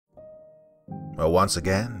Well, once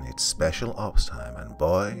again, it's special ops time, and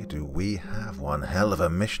boy, do we have one hell of a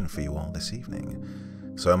mission for you all this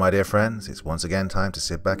evening. So, my dear friends, it's once again time to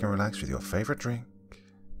sit back and relax with your favorite drink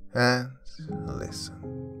and listen.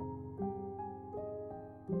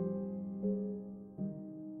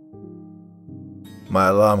 My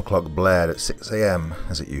alarm clock blared at 6 a.m.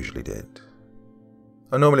 as it usually did.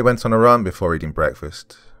 I normally went on a run before eating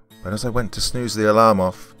breakfast, but as I went to snooze the alarm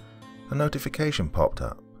off, a notification popped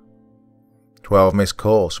up. 12 missed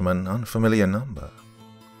calls from an unfamiliar number.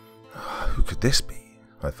 Who could this be?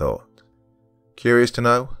 I thought. Curious to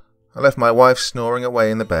know, I left my wife snoring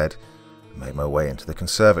away in the bed and made my way into the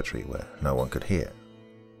conservatory where no one could hear.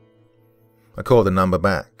 I called the number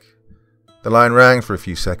back. The line rang for a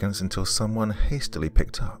few seconds until someone hastily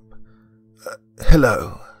picked up.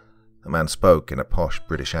 Hello, the man spoke in a posh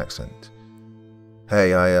British accent.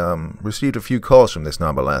 Hey, I received a few calls from this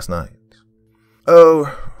number last night.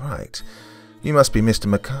 Oh, right. You must be Mr.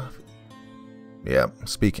 McCarthy. Yeah,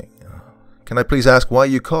 speaking. Can I please ask why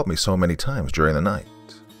you called me so many times during the night?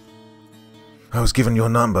 I was given your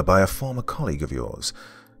number by a former colleague of yours,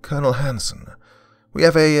 Colonel Hanson. We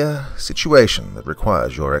have a situation that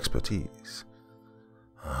requires your expertise.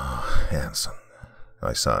 Oh, Hanson,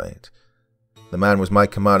 I sighed. The man was my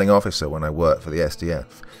commanding officer when I worked for the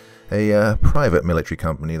SDF, a private military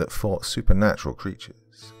company that fought supernatural creatures.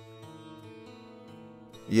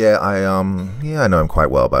 Yeah, I know him quite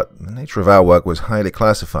well, but the nature of our work was highly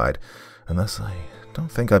classified, and thus I don't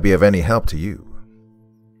think I'd be of any help to you.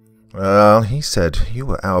 Well, he said you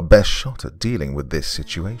were our best shot at dealing with this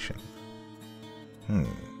situation. You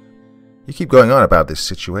keep going on about this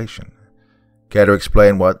situation. Care to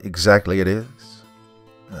explain what exactly it is?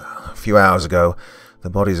 A few hours ago, the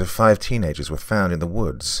bodies of 5 teenagers were found in the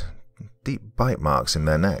woods, deep bite marks in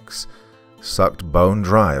their necks, sucked bone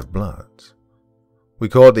dry of blood. We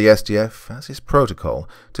called the SDF, as is protocol,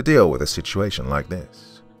 to deal with a situation like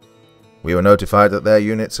this. We were notified that their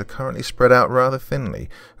units are currently spread out rather thinly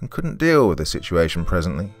and couldn't deal with the situation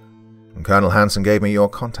presently. And Colonel Hanson gave me your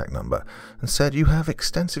contact number and said you have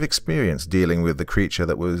extensive experience dealing with the creature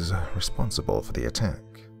that was responsible for the attack.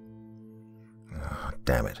 Oh,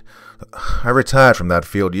 damn it. I retired from that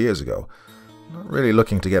field years ago. Not really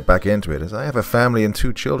looking to get back into it, as I have a family and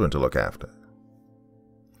 2 children to look after.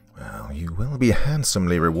 Well, you will be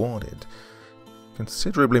handsomely rewarded,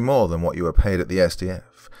 considerably more than what you were paid at the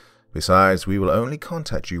SDF. Besides, we will only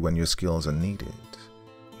contact you when your skills are needed.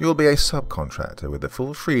 You will be a subcontractor with the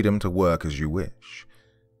full freedom to work as you wish.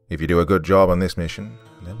 If you do a good job on this mission,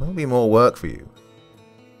 there will be more work for you.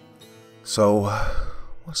 So,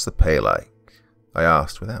 what's the pay like? I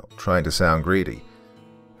asked without trying to sound greedy.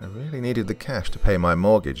 I really needed the cash to pay my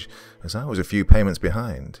mortgage, as I was a few payments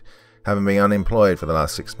behind. Having been unemployed for the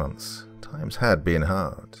last 6 months, times had been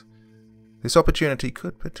hard. This opportunity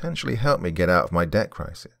could potentially help me get out of my debt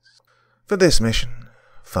crisis. For this mission,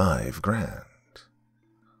 5 grand.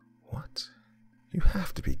 What? You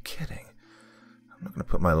have to be kidding. I'm not going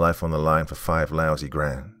to put my life on the line for 5 lousy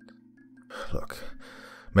grand. Look,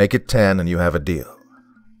 make it 10 and you have a deal.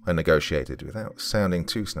 I negotiated without sounding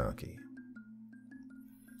too snarky.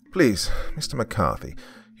 Please, Mr. McCarthy,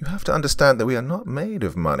 you have to understand that we are not made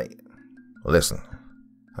of money. Listen,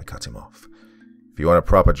 I cut him off. If you want a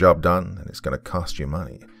proper job done, then it's going to cost you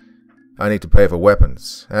money. I need to pay for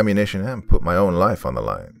weapons, ammunition, and put my own life on the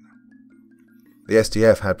line. The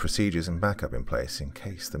SDF had procedures and backup in place in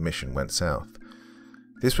case the mission went south.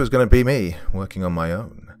 This was going to be me, working on my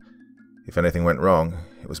own. If anything went wrong,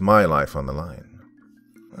 it was my life on the line.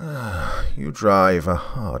 You drive a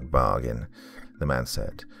hard bargain, the man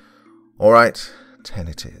said. All right, 10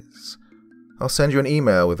 it is. I'll send you an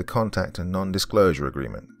email with the contact and non-disclosure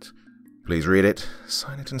agreement. Please read it,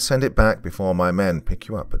 sign it, and send it back before my men pick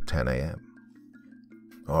you up at 10 a.m.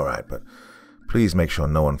 All right, but please make sure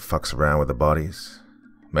no one fucks around with the bodies.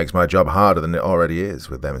 Makes my job harder than it already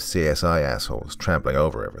is with them CSI assholes trampling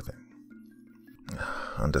over everything.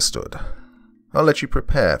 Understood. I'll let you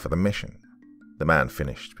prepare for the mission, the man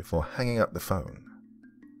finished before hanging up the phone.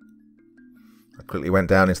 I quickly went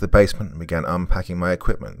down into the basement and began unpacking my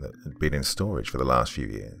equipment that had been in storage for the last few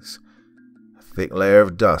years. A thick layer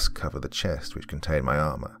of dust covered the chest which contained my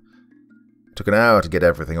armor. It took an hour to get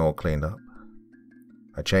everything all cleaned up.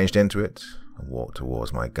 I changed into it and walked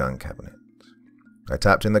towards my gun cabinet. I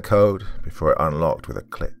tapped in the code before it unlocked with a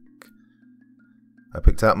click. I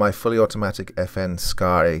picked out my fully automatic FN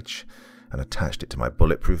Scar H and attached it to my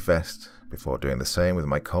bulletproof vest before doing the same with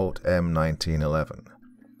my Colt M1911.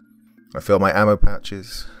 I filled my ammo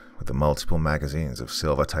pouches with the multiple magazines of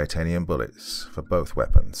silver titanium bullets for both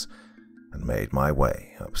weapons and made my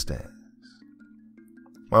way upstairs.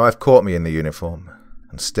 My wife caught me in the uniform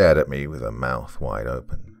and stared at me with her mouth wide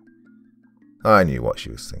open. I knew what she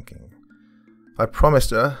was thinking. I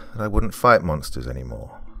promised her that I wouldn't fight monsters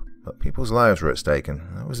anymore, but people's lives were at stake, and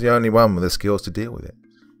I was the only one with the skills to deal with it.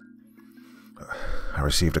 I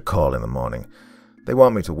received a call in the morning. They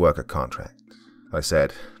want me to work a contract, I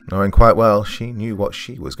said, knowing quite well she knew what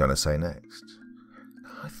she was going to say next.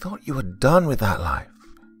 I thought you were done with that life.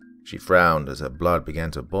 She frowned as her blood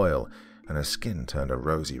began to boil and her skin turned a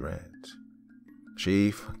rosy red.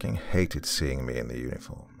 She fucking hated seeing me in the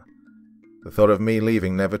uniform. The thought of me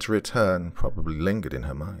leaving never to return probably lingered in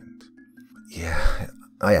her mind. Yeah,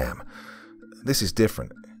 I am. This is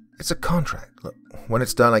different. It's a contract. Look, when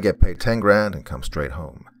it's done, I get paid 10 grand and come straight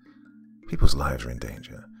home. People's lives are in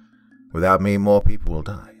danger. Without me, more people will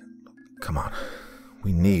die. Come on.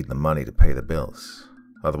 We need the money to pay the bills.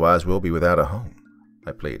 Otherwise, we'll be without a home,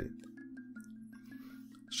 I pleaded.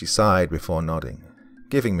 She sighed before nodding,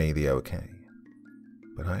 giving me the okay.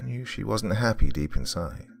 But I knew she wasn't happy deep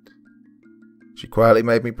inside. She quietly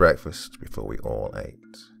made me breakfast before we all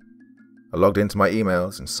ate. I logged into my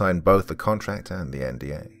emails and signed both the contract and the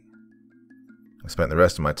NDA. I spent the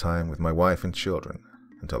rest of my time with my wife and children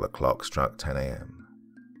until the clock struck 10 a.m.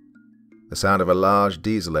 The sound of a large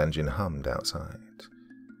diesel engine hummed outside.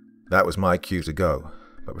 That was my cue to go,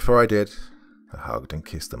 but before I did, I hugged and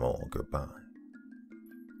kissed them all goodbye.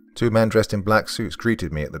 2 men dressed in black suits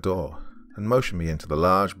greeted me at the door and motioned me into the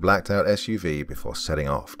large blacked-out SUV before setting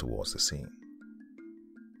off towards the scene.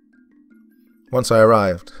 Once I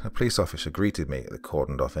arrived, a police officer greeted me at the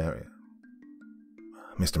cordoned-off area.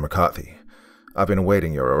 "Mr. McCarthy, I've been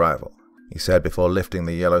awaiting your arrival," he said before lifting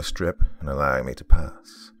the yellow strip and allowing me to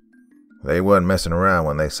pass. "They weren't messing around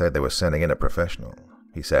when they said they were sending in a professional,"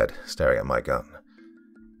 he said, staring at my gun.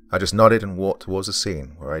 I just nodded and walked towards the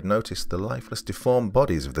scene where I'd noticed the lifeless, deformed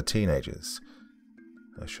bodies of the teenagers.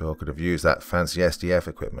 I sure could have used that fancy SDF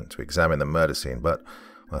equipment to examine the murder scene, but,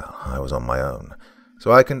 well, I was on my own,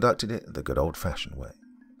 so I conducted it the good old-fashioned way.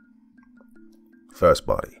 First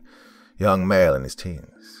body, young male in his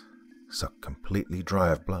teens, sucked completely dry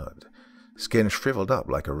of blood, skin shriveled up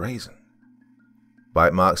like a raisin.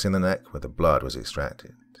 Bite marks in the neck where the blood was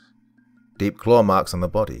extracted. Deep claw marks on the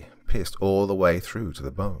body, pierced all the way through to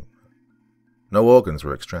the bone. No organs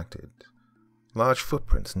were extracted. Large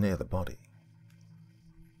footprints near the body.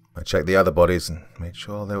 I checked the other bodies and made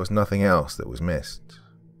sure there was nothing else that was missed.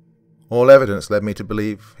 All evidence led me to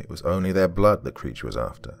believe it was only their blood the creature was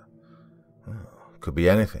after. Could be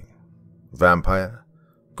anything. Vampire,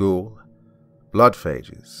 ghoul, blood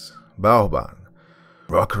phages, baoban,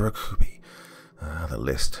 rockarakubi. The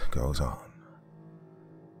list goes on.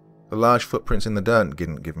 The large footprints in the dirt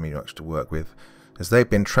didn't give me much to work with, as they'd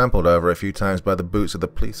been trampled over a few times by the boots of the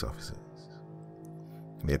police officers.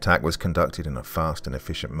 The attack was conducted in a fast and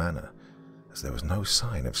efficient manner, as there was no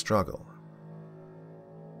sign of struggle.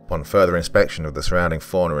 Upon further inspection of the surrounding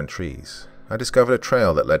fauna and trees, I discovered a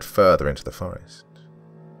trail that led further into the forest.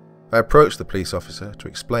 I approached the police officer to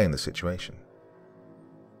explain the situation.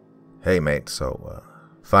 "Hey mate, so,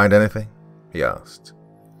 find anything?" he asked.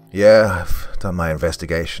 "Yeah, I've done my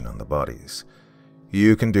investigation on the bodies.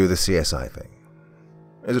 You can do the CSI thing.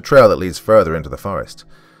 There's a trail that leads further into the forest.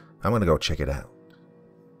 I'm going to go check it out."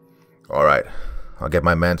 "Alright, I'll get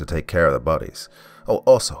my men to take care of the bodies. Oh,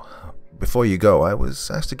 also, before you go, I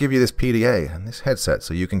was asked to give you this PDA and this headset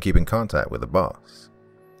so you can keep in contact with the boss."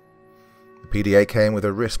 The PDA came with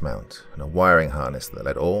a wrist mount and a wiring harness that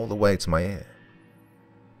led all the way to my ear.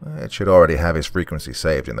 It should already have his frequency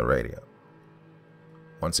saved in the radio.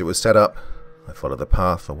 Once it was set up, I followed the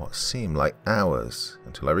path for what seemed like hours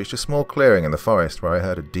until I reached a small clearing in the forest where I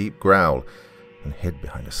heard a deep growl and hid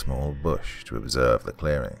behind a small bush to observe the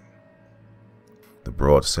clearing. The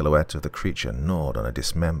broad silhouette of the creature gnawed on a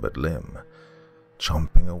dismembered limb,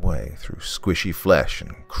 chomping away through squishy flesh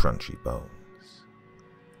and crunchy bones.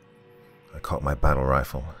 I cocked my battle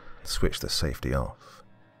rifle and switched the safety off.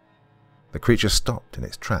 The creature stopped in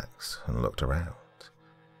its tracks and looked around.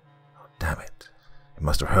 Oh, damn it. It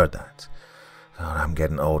must have heard that. God, I'm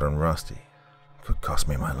getting old and rusty. Could cost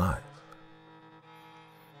me my life.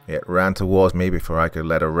 It ran towards me before I could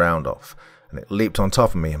let a round off, and it leaped on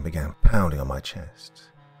top of me and began pounding on my chest.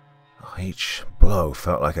 Each blow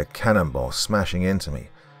felt like a cannonball smashing into me.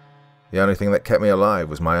 The only thing that kept me alive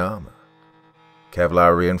was my armor,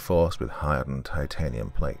 Kevlar reinforced with hardened titanium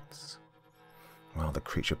plates. While the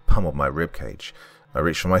creature pummeled my ribcage, I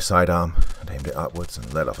reached for my sidearm and aimed it upwards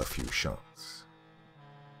and let off a few shots.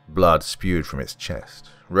 Blood spewed from its chest,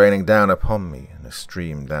 raining down upon me in a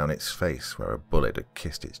stream down its face where a bullet had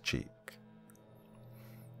kissed its cheek.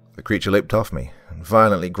 The creature leaped off me and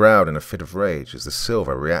violently growled in a fit of rage as the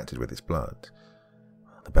silver reacted with its blood.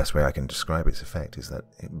 The best way I can describe its effect is that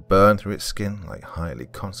it burned through its skin like highly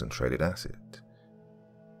concentrated acid.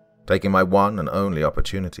 Taking my one and only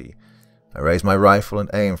opportunity, I raised my rifle and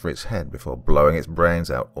aimed for its head before blowing its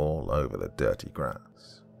brains out all over the dirty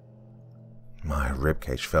grass. My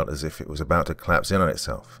ribcage felt as if it was about to collapse in on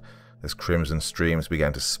itself as crimson streams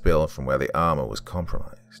began to spill from where the armor was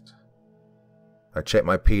compromised. I checked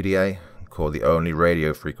my PDA and called the only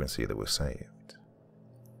radio frequency that was saved.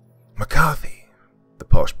 "McCarthy!" the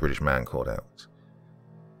posh British man called out.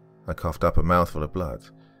 I coughed up a mouthful of blood.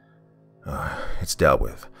 It's dealt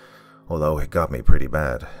with, although it got me pretty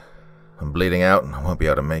bad. I'm bleeding out and I won't be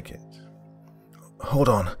able to make it. Hold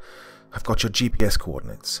on, I've got your GPS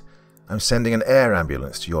coordinates. I'm sending an air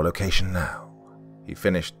ambulance to your location now, he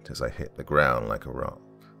finished as I hit the ground like a rock.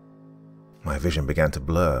 My vision began to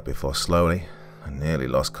blur before slowly I nearly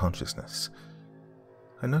lost consciousness.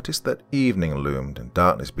 I noticed that evening loomed and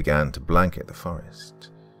darkness began to blanket the forest,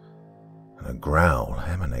 and a growl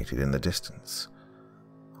emanated in the distance.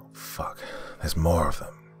 Oh fuck, there's more of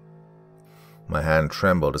them. My hand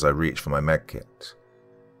trembled as I reached for my medkit.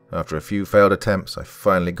 After a few failed attempts, I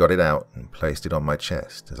finally got it out and placed it on my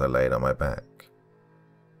chest as I laid on my back.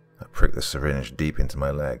 I pricked the syringe deep into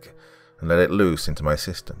my leg and let it loose into my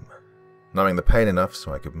system, numbing the pain enough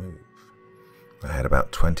so I could move. I had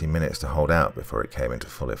about 20 minutes to hold out before it came into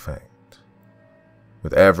full effect.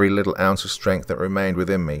 With every little ounce of strength that remained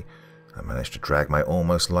within me, I managed to drag my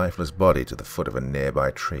almost lifeless body to the foot of a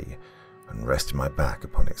nearby tree and rested my back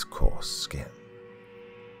upon its coarse skin.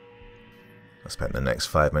 I spent the next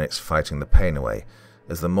 5 minutes fighting the pain away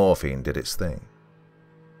as the morphine did its thing.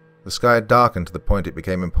 The sky had darkened to the point it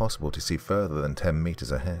became impossible to see further than 10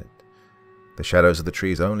 meters ahead, the shadows of the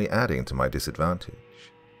trees only adding to my disadvantage.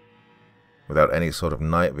 Without any sort of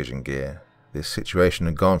night vision gear, this situation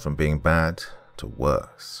had gone from being bad to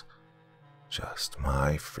worse. Just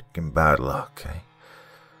my freaking bad luck, eh?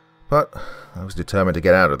 But I was determined to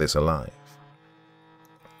get out of this alive.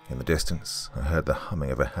 In the distance, I heard the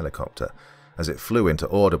humming of a helicopter as it flew into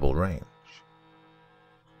audible range.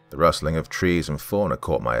 The rustling of trees and fauna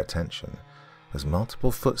caught my attention as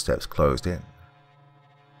multiple footsteps closed in.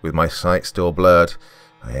 With my sight still blurred,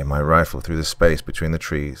 I aimed my rifle through the space between the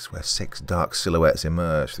trees where 6 dark silhouettes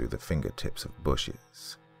emerged through the fingertips of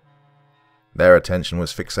bushes. Their attention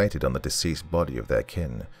was fixated on the deceased body of their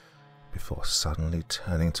kin, before suddenly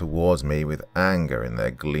turning towards me with anger in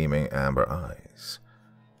their gleaming amber eyes.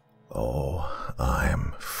 Oh,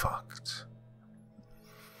 I'm fucked.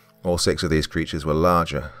 All 6 of these creatures were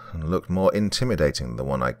larger and looked more intimidating than the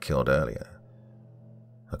one I killed earlier.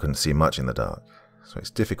 I couldn't see much in the dark, so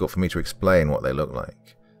it's difficult for me to explain what they looked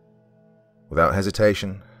like. Without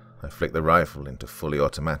hesitation, I flicked the rifle into fully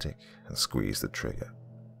automatic and squeezed the trigger.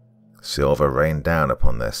 Silver rained down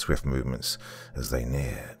upon their swift movements as they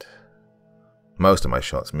neared. Most of my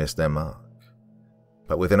shots missed their mark,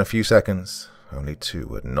 but within a few seconds, only 2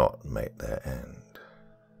 would not make their end.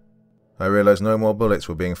 I realized no more bullets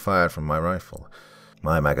were being fired from my rifle.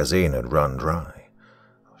 My magazine had run dry.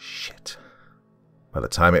 Oh shit. By the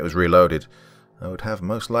time it was reloaded, I would have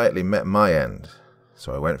most likely met my end,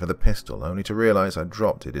 so I went for the pistol, only to realize I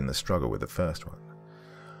dropped it in the struggle with the first one.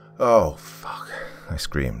 Oh fuck, I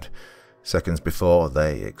screamed, seconds before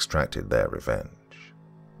they extracted their revenge.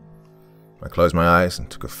 I closed my eyes and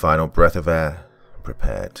took a final breath of air and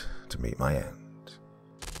prepared to meet my end.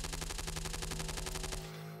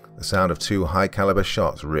 The sound of 2 high-caliber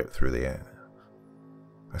shots ripped through the air.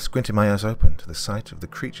 I squinted my eyes open to the sight of the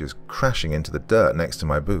creatures crashing into the dirt next to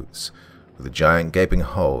my boots, with the giant gaping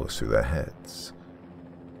holes through their heads.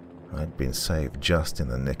 I'd been saved just in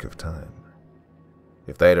the nick of time.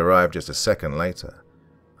 If they'd arrived just a second later,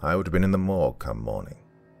 I would have been in the morgue come morning.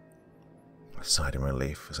 I sighed in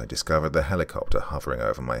relief as I discovered the helicopter hovering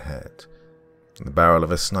over my head, and the barrel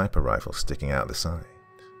of a sniper rifle sticking out the side.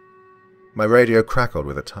 My radio crackled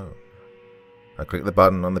with a tone. I clicked the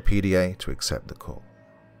button on the PDA to accept the call.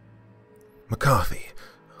 "McCarthy,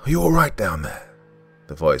 are you all right down there?"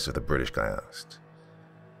 the voice of the British guy asked.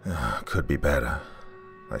 "Could be better,"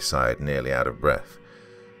 I sighed, nearly out of breath.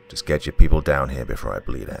 "Just get your people down here before I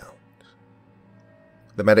bleed out."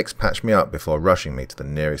 The medics patched me up before rushing me to the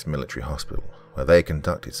nearest military hospital, where they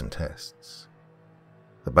conducted some tests.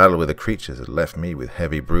 The battle with the creatures had left me with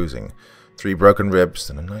heavy bruising, 3 broken ribs,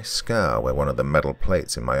 and a nice scar where one of the metal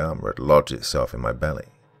plates in my armor had lodged itself in my belly.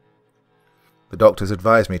 The doctors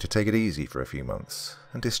advised me to take it easy for a few months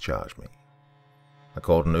and discharge me. I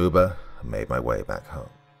called an Uber and made my way back home.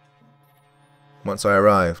 Once I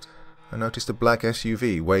arrived, I noticed a black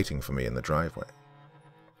SUV waiting for me in the driveway.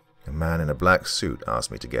 A man in a black suit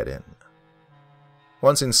asked me to get in.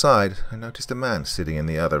 Once inside, I noticed a man sitting in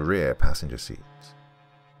the other rear passenger seat.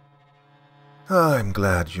 "I'm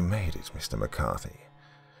glad you made it, Mr. McCarthy.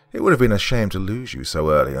 It would have been a shame to lose you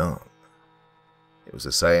so early on." It was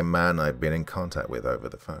the same man I'd been in contact with over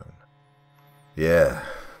the phone. "Yeah,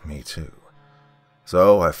 me too.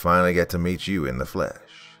 So I finally get to meet you in the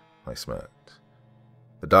flesh," I smirked.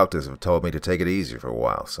 "The doctors have told me to take it easy for a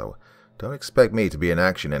while, so don't expect me to be in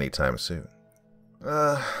action anytime soon."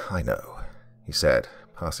 I know," he said,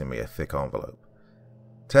 passing me a thick envelope.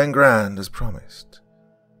 "10 grand as promised.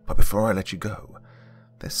 But before I let you go,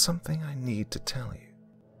 there's something I need to tell you."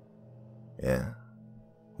 "Yeah?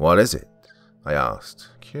 What is it?" I asked,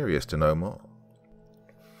 curious to know more.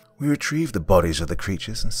 "We retrieved the bodies of the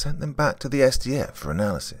creatures and sent them back to the SDF for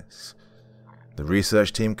analysis. The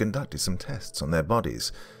research team conducted some tests on their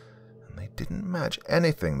bodies, and they didn't match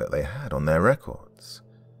anything that they had on their records.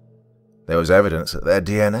 There was evidence that their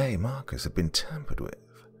DNA markers had been tampered with."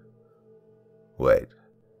 "Wait,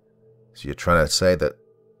 so you're trying to say that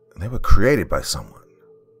they were created by someone?"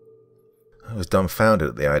 I was dumbfounded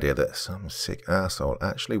at the idea that some sick asshole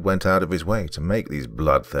actually went out of his way to make these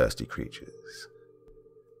bloodthirsty creatures.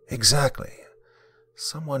 "Exactly.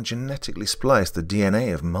 Someone genetically spliced the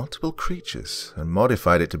DNA of multiple creatures and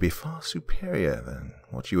modified it to be far superior than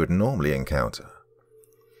what you would normally encounter."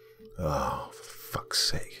 "Oh, for fuck's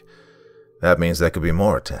sake. That means there could be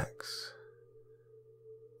more attacks."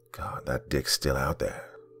 "God, that dick's still out there."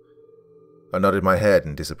 I nodded my head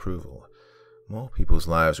in disapproval. More people's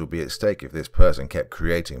lives would be at stake if this person kept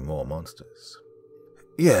creating more monsters.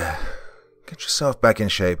 "Yeah, get yourself back in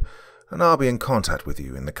shape, and I'll be in contact with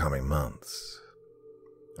you in the coming months."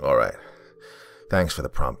 "All right. Thanks for the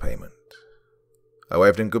prompt payment." I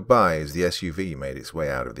waved him goodbye as the SUV made its way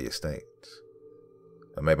out of the estate.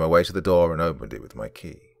 I made my way to the door and opened it with my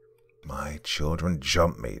key. My children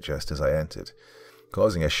jumped me just as I entered,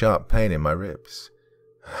 causing a sharp pain in my ribs.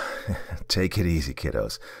 "Take it easy,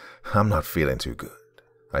 kiddos. I'm not feeling too good,"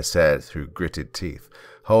 I said through gritted teeth,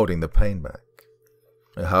 holding the pain back.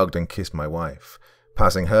 I hugged and kissed my wife,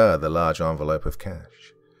 passing her the large envelope of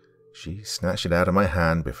cash. She snatched it out of my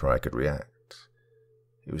hand before I could react.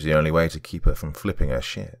 It was the only way to keep her from flipping her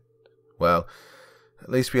shit. Well, at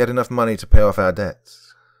least we had enough money to pay off our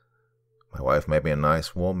debts. My wife made me a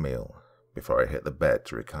nice warm meal before I hit the bed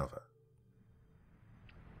to recover.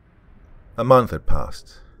 A month had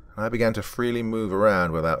passed, and I began to freely move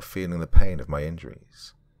around without feeling the pain of my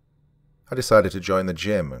injuries. I decided to join the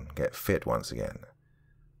gym and get fit once again.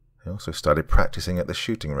 I also started practicing at the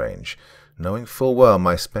shooting range, knowing full well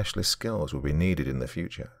my specialist skills would be needed in the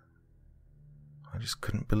future. I just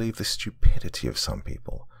couldn't believe the stupidity of some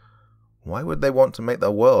people. Why would they want to make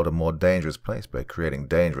the world a more dangerous place by creating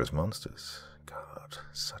dangerous monsters? God,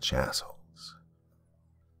 such assholes.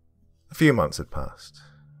 A few months had passed.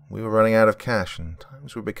 We were running out of cash and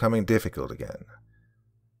times were becoming difficult again.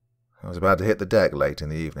 I was about to hit the deck late in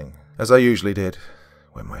the evening, as I usually did,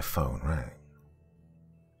 when my phone rang.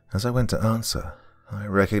 As I went to answer, I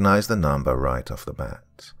recognized the number right off the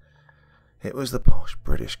bat. It was the posh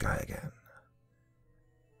British guy again.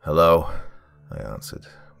 "Hello," I answered,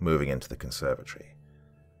 moving into the conservatory.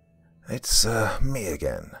 "It's me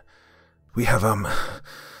again. We have a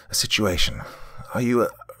situation. Are you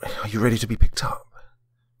ready to be picked up?"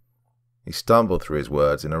 He stumbled through his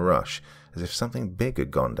words in a rush, as if something big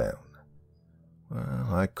had gone down.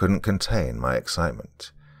 Well, I couldn't contain my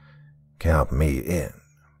excitement. "Count me in."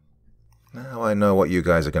 Now I know what you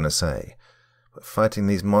guys are going to say, but fighting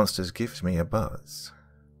these monsters gives me a buzz.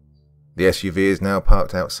 The SUV is now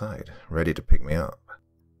parked outside, ready to pick me up.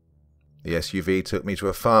 The SUV took me to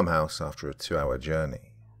a farmhouse after a 2-hour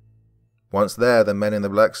journey. Once there, the men in the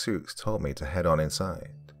black suits told me to head on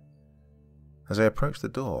inside. As I approached the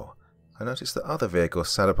door, I noticed that other vehicles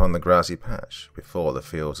sat upon the grassy patch before the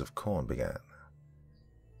fields of corn began.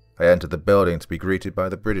 I entered the building to be greeted by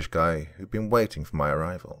the British guy who'd been waiting for my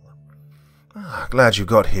arrival. "Glad you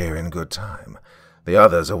got here in good time. The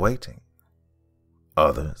others are waiting."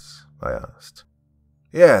 "Others?" I asked.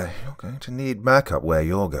 "Yeah, you're going to need backup where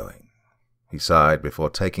you're going." He sighed before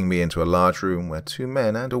taking me into a large room where 2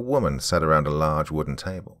 men and a woman sat around a large wooden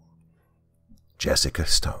table. Jessica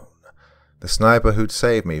Stone, the sniper who'd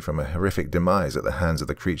saved me from a horrific demise at the hands of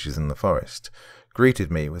the creatures in the forest,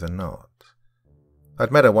 greeted me with a nod.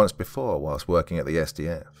 I'd met her once before whilst working at the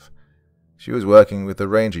SDF. She was working with the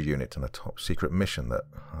Ranger unit on a top-secret mission that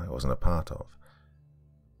I wasn't a part of.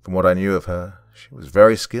 From what I knew of her, she was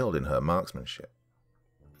very skilled in her marksmanship.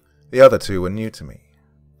 The other 2 were new to me.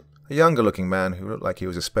 A younger-looking man who looked like he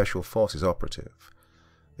was a Special Forces operative.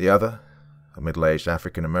 The other, a middle-aged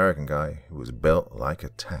African-American guy who was built like a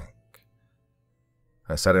tank.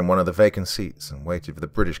 I sat in one of the vacant seats and waited for the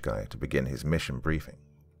British guy to begin his mission briefing.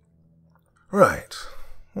 Right,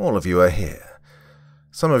 all of you are here.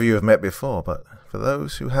 Some of you have met before, but for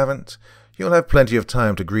those who haven't, you'll have plenty of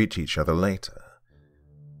time to greet each other later.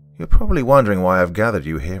 You're probably wondering why I've gathered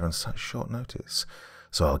you here on such short notice,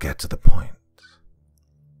 so I'll get to the point.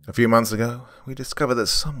 A few months ago, we discovered that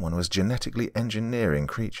someone was genetically engineering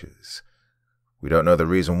creatures. We don't know the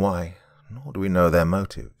reason why, nor do we know their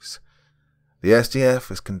motives. The SDF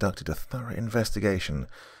has conducted a thorough investigation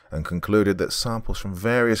and concluded that samples from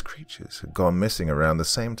various creatures had gone missing around the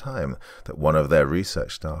same time that one of their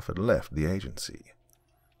research staff had left the agency.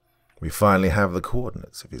 We finally have the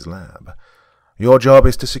coordinates of his lab. Your job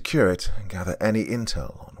is to secure it and gather any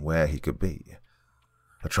intel on where he could be.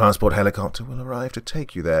 A transport helicopter will arrive to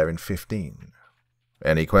take you there in 15.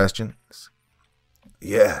 Any questions?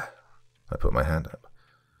 Yeah, I put my hand up.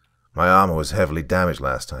 My armor was heavily damaged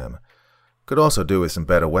last time. Could also do with some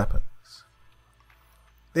better weapons.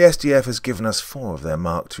 The SDF has given us 4 of their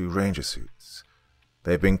Mark II Ranger suits.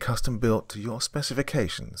 They've been custom built to your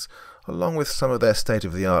specifications, along with some of their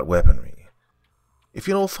state-of-the-art weaponry. If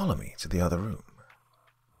you'll all follow me to the other room.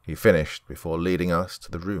 He finished before leading us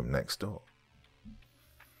to the room next door.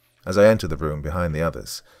 As I entered the room behind the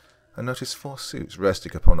others, I noticed 4 suits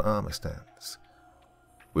resting upon armor stands.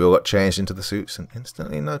 We all got changed into the suits and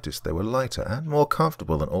instantly noticed they were lighter and more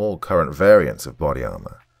comfortable than all current variants of body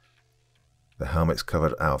armor. The helmets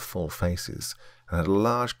covered our full faces and had a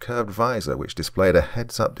large curved visor which displayed a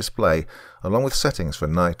heads-up display along with settings for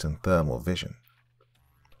night and thermal vision.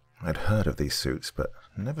 I'd heard of these suits but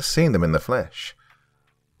never seen them in the flesh.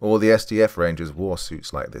 All the SDF Rangers wore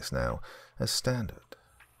suits like this now, as standard.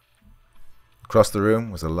 Across the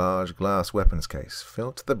room was a large glass weapons case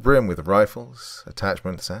filled to the brim with rifles,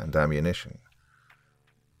 attachments, and ammunition.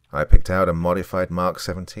 I picked out a modified Mark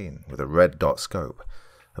 17 with a red dot scope,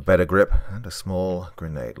 a better grip, and a small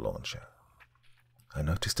grenade launcher. I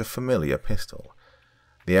noticed a familiar pistol,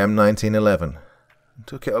 the M1911, and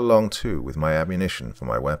took it along too with my ammunition for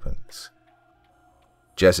my weapons.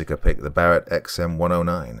 Jessica picked the Barrett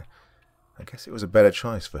XM109. I guess it was a better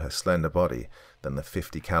choice for her slender body than the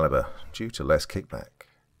 .50 caliber due to less kickback.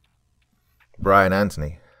 Brian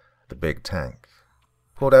Anthony, the big tank,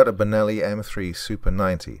 pulled out a Benelli M3 Super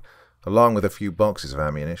 90 along with a few boxes of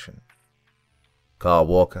ammunition. Carl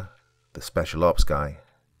Walker, the special ops guy,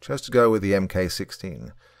 chose to go with the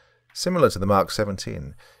MK16, similar to the Mark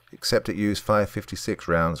 17, except it used 5.56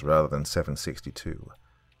 rounds rather than 7.62.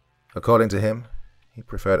 According to him, he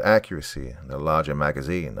preferred accuracy and a larger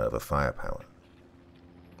magazine over firepower.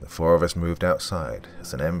 The 4 of us moved outside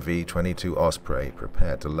as an MV-22 Osprey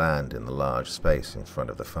prepared to land in the large space in front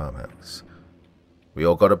of the farmhouse. We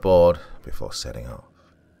all got aboard before setting off.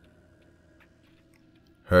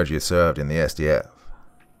 Heard you served in the SDF,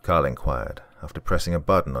 Carl inquired after pressing a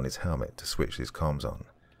button on his helmet to switch his comms on.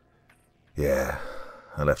 Yeah,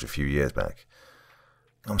 I left a few years back.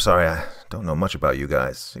 I'm sorry, I don't know much about you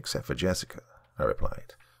guys, except for Jessica, I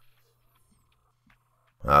replied.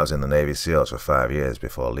 I was in the Navy SEALs for 5 years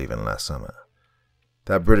before leaving last summer.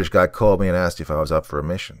 That British guy called me and asked if I was up for a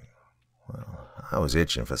mission. Well, I was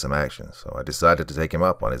itching for some action, so I decided to take him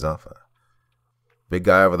up on his offer. Big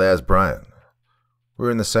guy over there is Brian.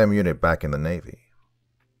 We're in the same unit back in the Navy.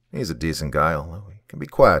 He's a decent guy, although he can be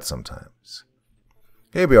quiet sometimes.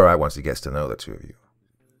 He'll be alright once he gets to know the 2 of you.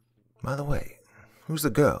 By the way, who's the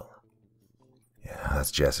girl? Yeah,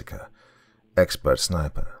 that's Jessica. Expert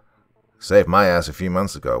sniper. Saved my ass a few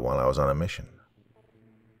months ago while I was on a mission.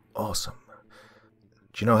 Awesome.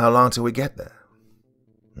 Do you know how long till we get there?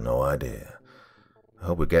 No idea. I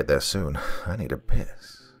hope we get there soon. I need a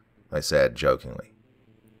piss, I said jokingly.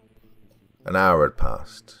 An hour had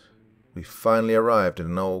passed. We finally arrived at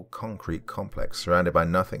an old concrete complex surrounded by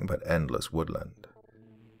nothing but endless woodland.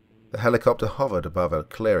 The helicopter hovered above a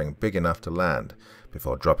clearing big enough to land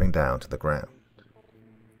before dropping down to the ground.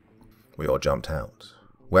 We all jumped out,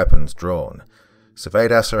 weapons drawn,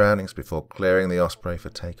 surveyed our surroundings before clearing the Osprey for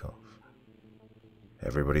takeoff.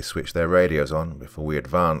 Everybody switched their radios on before we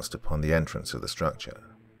advanced upon the entrance of the structure.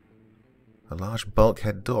 A large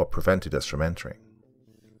bulkhead door prevented us from entering.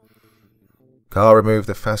 Carl removed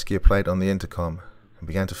the fascia plate on the intercom and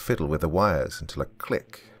began to fiddle with the wires until a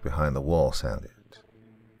click behind the wall sounded.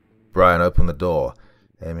 Brian opened the door,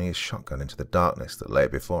 aiming his shotgun into the darkness that lay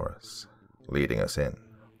before us, leading us in.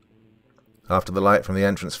 After the light from the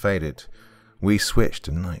entrance faded, we switched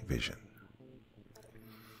to night vision.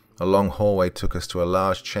 A long hallway took us to a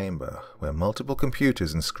large chamber where multiple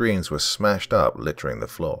computers and screens were smashed up, littering the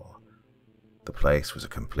floor. The place was a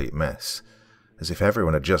complete mess, as if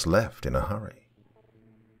everyone had just left in a hurry.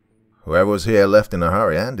 "Whoever was here left in a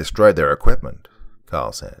hurry and destroyed their equipment,"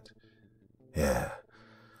 Carl said. "Yeah,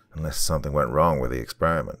 unless something went wrong with the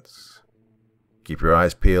experiments. Keep your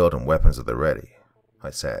eyes peeled and weapons at the ready," I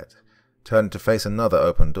said, turning to face another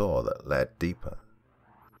open door that led deeper.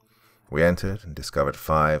 We entered and discovered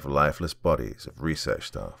 5 lifeless bodies of research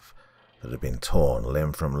staff that had been torn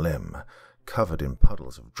limb from limb, covered in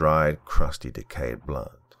puddles of dried, crusty, decayed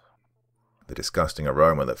blood. The disgusting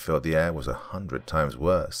aroma that filled the air was 100 times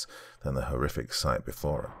worse than the horrific sight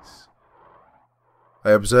before us. I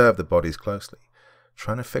observed the bodies closely,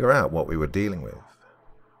 trying to figure out what we were dealing with.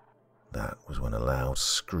 That was when a loud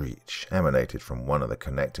screech emanated from one of the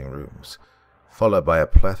connecting rooms, followed by a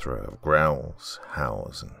plethora of growls,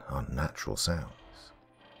 howls, and unnatural sounds.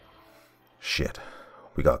 "Shit,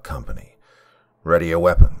 we got company. Ready your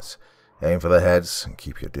weapons. Aim for the heads and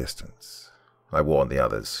keep your distance," I warned the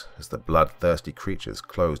others as the bloodthirsty creatures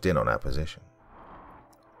closed in on our position.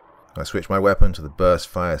 I switched my weapon to the burst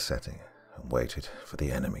fire setting and waited for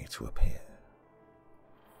the enemy to appear.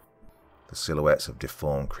 The silhouettes of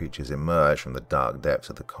deformed creatures emerged from the dark depths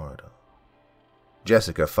of the corridor.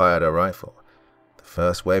 Jessica fired her rifle. The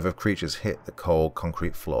first wave of creatures hit the cold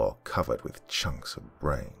concrete floor, covered with chunks of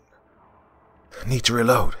brain. "Need to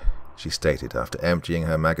reload," she stated after emptying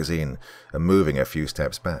her magazine and moving a few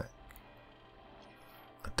steps back.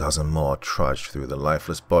 A dozen more trudged through the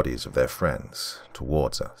lifeless bodies of their friends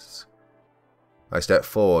towards us. I stepped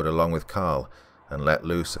forward along with Carl and let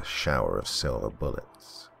loose a shower of silver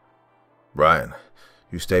bullets. "Brian,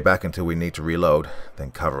 you stay back until we need to reload,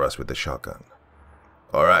 then cover us with the shotgun."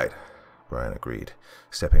 "All right," Brian agreed,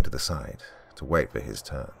 stepping to the side to wait for his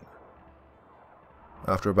turn.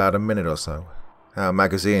 After about a minute or so, our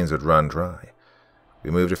magazines had run dry.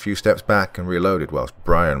 We moved a few steps back and reloaded whilst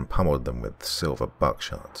Brian pummeled them with silver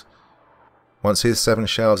buckshot. Once his 7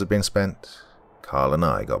 shells had been spent, Carl and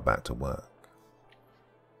I got back to work.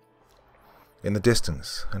 In the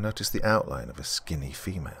distance, I noticed the outline of a skinny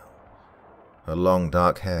female. Her long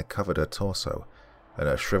dark hair covered her torso, and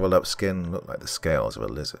her shriveled-up skin looked like the scales of a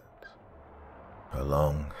lizard. Her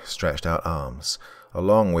long, stretched-out arms,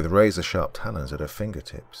 along with razor-sharp talons at her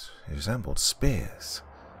fingertips, resembled spears.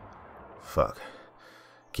 "Fuck.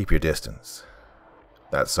 Keep your distance.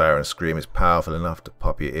 That siren scream is powerful enough to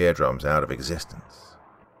pop your eardrums out of existence."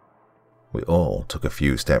 We all took a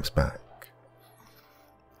few steps back.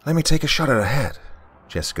 "Let me take a shot at her head,"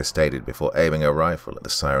 Jessica stated before aiming her rifle at the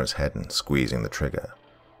siren's head and squeezing the trigger.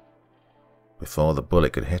 Before the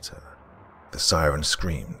bullet could hit her, the siren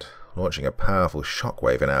screamed, launching a powerful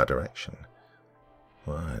shockwave in our direction.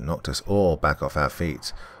 Well, it knocked us all back off our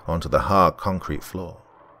feet onto the hard concrete floor.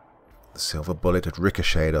 The silver bullet had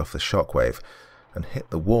ricocheted off the shockwave and hit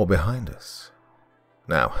the wall behind us.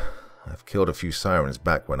 Now, I've killed a few sirens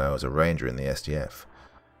back when I was a ranger in the SDF,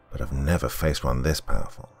 but I've never faced one this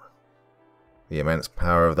powerful. The immense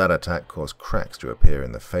power of that attack caused cracks to appear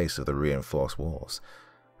in the face of the reinforced walls,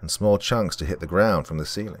 and small chunks to hit the ground from the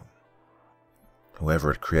ceiling.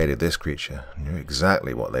 Whoever had created this creature knew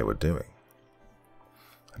exactly what they were doing.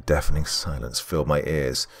 A deafening silence filled my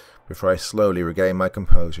ears before I slowly regained my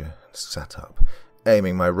composure and sat up,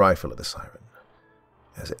 aiming my rifle at the siren,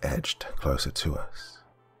 as it edged closer to us.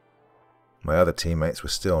 My other teammates were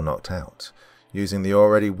still knocked out. Using the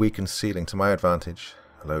already weakened ceiling to my advantage,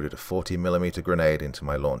 I loaded a 40mm grenade into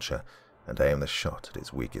my launcher and aimed the shot at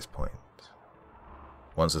its weakest point.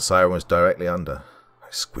 Once the siren was directly under, I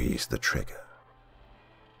squeezed the trigger.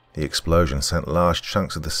 The explosion sent large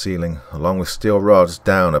chunks of the ceiling, along with steel rods,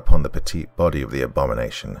 down upon the petite body of the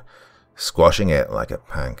abomination, squashing it like a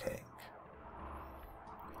pancake.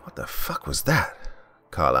 "What the fuck was that?"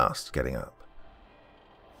 Carl asked, getting up.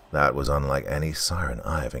 That was unlike any siren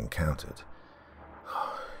I have encountered.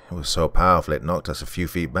 It was so powerful it knocked us a few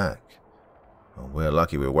feet back. Well, we're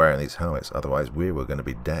lucky we're wearing these helmets, otherwise we were going to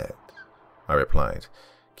be dead, I replied,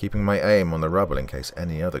 keeping my aim on the rubble in case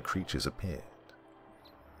any other creatures appeared.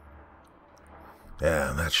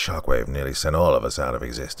 "Yeah, that shockwave nearly sent all of us out of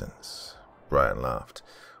existence," Brian laughed,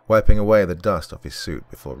 wiping away the dust off his suit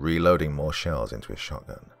before reloading more shells into his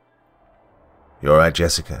shotgun. "You all right,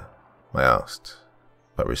 Jessica?" I asked,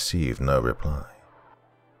 but received no reply.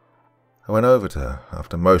 I went over to her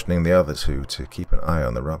after motioning the other two to keep an eye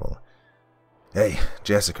on the rubble. "Hey,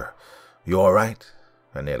 Jessica, you all right?"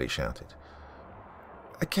 I nearly shouted.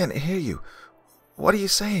 "I can't hear you. What are you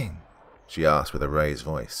saying?" she asked with a raised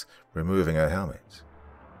voice, removing her helmet.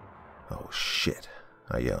 "Oh, shit,"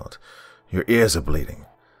 I yelled. "Your ears are bleeding."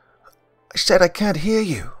 "I said I can't hear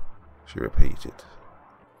you," she repeated.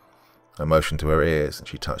 I motioned to her ears and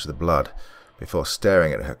she touched the blood before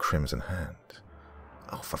staring at her crimson hand.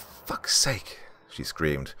 "Oh, for fuck's sake," she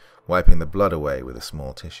screamed, wiping the blood away with a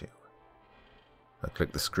small tissue. I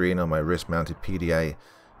clicked the screen on my wrist-mounted PDA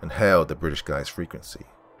and hailed the British guy's frequency.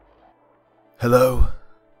 "Hello?"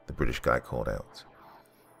 the British guy called out.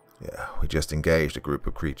 "Yeah, we just engaged a group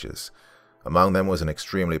of creatures. Among them was an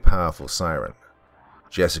extremely powerful siren.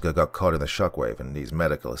 Jessica got caught in the shockwave and needs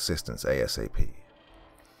medical assistance ASAP."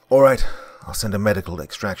 "All right, I'll send a medical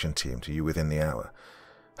extraction team to you within the hour.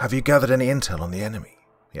 Have you gathered any intel on the enemy?"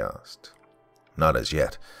 he asked. "Not as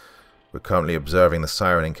yet. We're currently observing the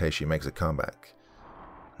siren in case she makes a comeback.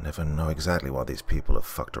 Never know exactly what these people have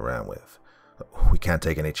fucked around with. We can't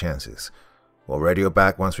take any chances. We'll radio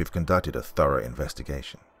back once we've conducted a thorough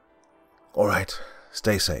investigation." "All right,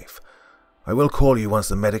 stay safe. I will call you once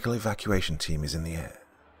the medical evacuation team is in the air,"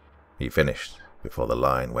 he finished before the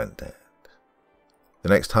line went dead. The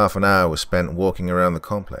next half an hour was spent walking around the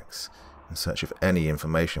complex in search of any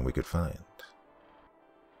information we could find.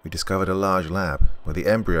 We discovered a large lab where the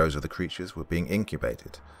embryos of the creatures were being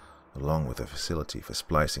incubated, along with a facility for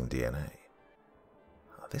splicing DNA.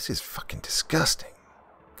 "Oh, this is fucking disgusting,"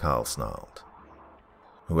 Carl snarled.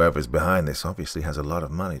 "Whoever's behind this obviously has a lot of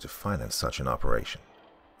money to finance such an operation,"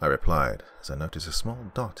 I replied as I noticed a small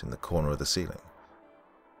dot in the corner of the ceiling.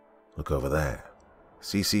 "Look over there.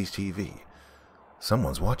 CCTV.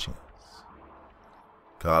 Someone's watching us."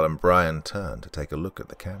 Carl and Brian turned to take a look at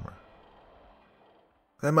the camera.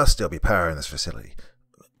 "There must still be power in this facility.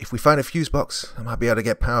 If we find a fuse box, I might be able to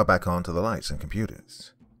get power back on to the lights and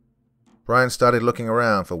computers." Brian started looking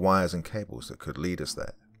around for wires and cables that could lead us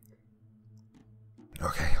there.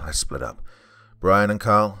 "Okay, let's split up. Brian and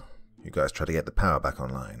Carl, you guys try to get the power back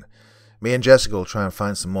online. Me and Jessica will try and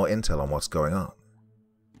find some more intel on what's going on."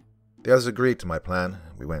 The others agreed to my plan,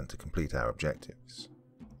 and we went to complete our objectives.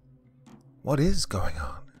 "What is going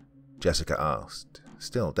on?" Jessica asked,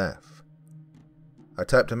 still deaf. I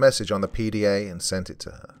typed a message on the PDA and sent it to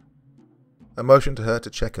her. I motioned to her to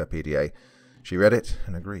check her PDA. She read it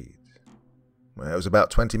and agreed. It was about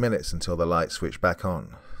 20 minutes until the light switched back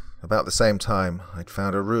on. About the same time, I'd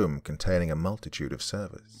found a room containing a multitude of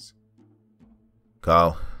servers.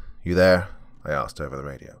 "Carl, you there?" I asked over the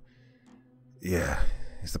radio. "Yeah.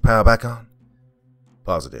 Is the power back on?"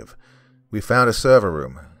 "Positive. We found a server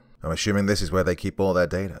room. I'm assuming this is where they keep all their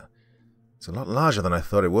data. It's a lot larger than I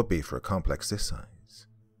thought it would be for a complex this size."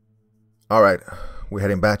 "All right, we're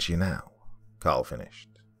heading back to you now," Carl finished.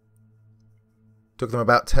 Took them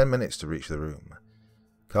about 10 minutes to reach the room.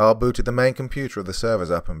 Carl booted the main computer of the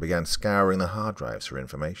servers up and began scouring the hard drives for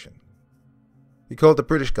information. He called the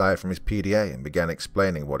British guy from his PDA and began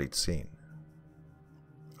explaining what he'd seen.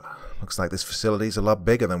 "Looks like this facility's a lot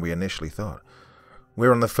bigger than we initially thought.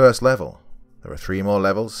 We're on the first level. There are 3 more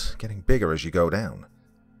levels, getting bigger as you go down.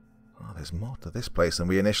 Oh, there's more to this place than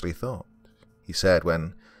we initially thought," he said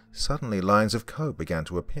when suddenly lines of code began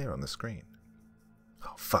to appear on the screen.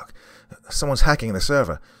 "Oh, fuck. Someone's hacking the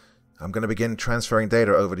server. I'm going to begin transferring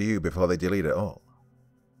data over to you before they delete it all."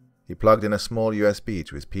 He plugged in a small USB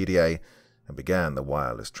to his PDA and began the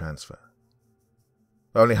wireless transfer.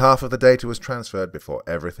 Only half of the data was transferred before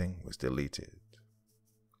everything was deleted.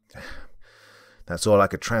 "Damn, that's all I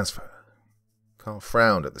could transfer." Carl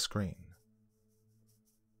frowned at the screen.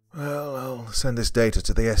 "Well, I'll send this data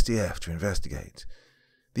to the SDF to investigate.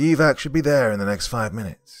 The evac should be there in the next 5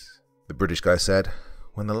 minutes," the British guy said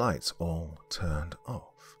when the lights all turned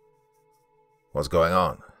off. "What's going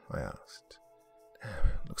on?" I asked.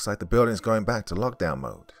 "Looks like the building's going back to lockdown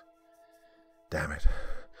mode." "Damn it.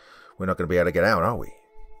 We're not going to be able to get out, are we?"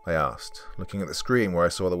 I asked, looking at the screen where I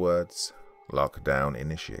saw the words, "Lockdown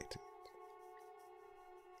initiated."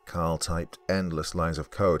 Carl typed endless lines of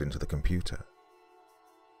code into the computer.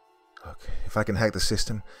 "Look, if I can hack the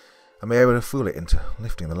system, I may be able to fool it into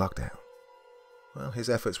lifting the lockdown." Well, his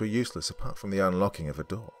efforts were useless apart from the unlocking of a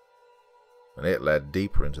door, and it led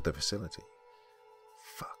deeper into the facility.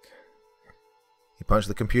 Fuck. He punched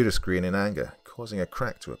the computer screen in anger, causing a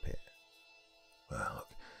crack to appear. "Well, look,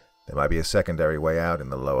 there might be a secondary way out in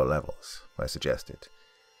the lower levels," I suggested.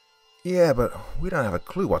 "Yeah, but we don't have a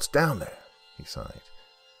clue what's down there," he sighed.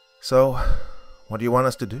 "So, what do you want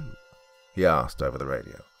us to do?" he asked over the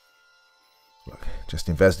radio. "Look, just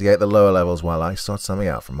investigate the lower levels while I sort something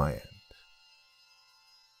out from my end."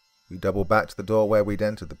 We doubled back to the door where we'd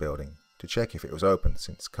entered the building to check if it was open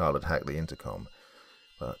since Carl had hacked the intercom,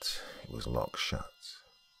 but it was locked shut.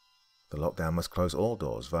 The lockdown must close all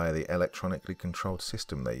doors via the electronically controlled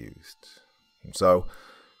system they used. And so,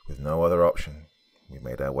 with no other option, we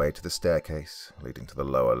made our way to the staircase leading to the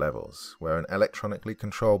lower levels, where an electronically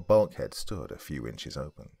controlled bulkhead stood a few inches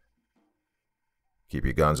open. "Keep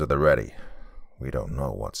your guns at the ready. We don't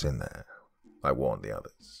know what's in there," I warned the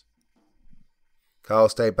others. Carl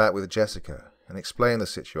stayed back with Jessica and explained the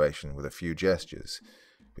situation with a few gestures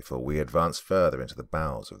before we advanced further into the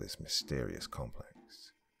bowels of this mysterious complex.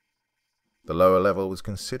 The lower level was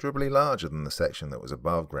considerably larger than the section that was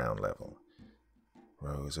above ground level.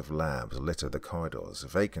 Rows of labs littered the corridors,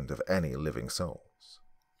 vacant of any living souls.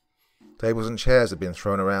 Tables and chairs had been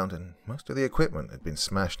thrown around, and most of the equipment had been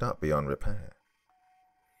smashed up beyond repair.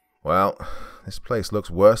 "Well, this place looks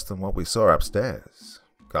worse than what we saw upstairs,"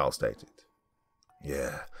 Carl stated.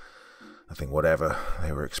 "Yeah, I think whatever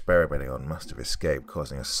they were experimenting on must have escaped,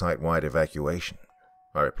 causing a site-wide evacuation,"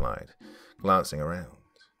 I replied, glancing around.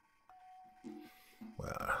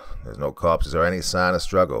 "Well, there's no corpses or any sign of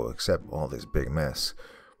struggle except all this big mess,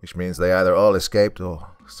 which means they either all escaped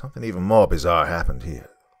or something even more bizarre happened here,"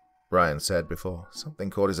 Brian said before something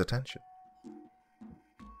caught his attention.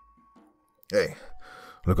 "Hey,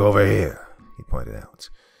 look over here," he pointed out.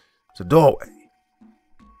 "It's a doorway."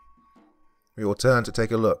 We all turned to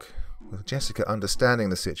take a look, with Jessica understanding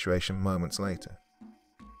the situation moments later.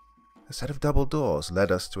 A set of double doors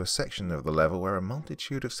led us to a section of the level where a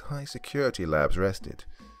multitude of high-security labs rested.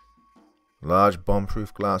 Large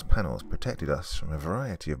bomb-proof glass panels protected us from a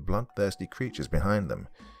variety of bloodthirsty creatures behind them,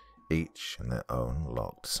 each in their own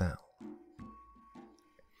locked cell.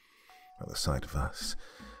 At the sight of us,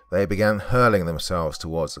 they began hurling themselves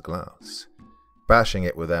towards the glass, bashing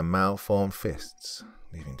it with their malformed fists,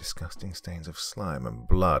 leaving disgusting stains of slime and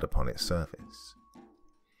blood upon its surface.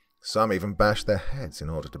 Some even bashed their heads in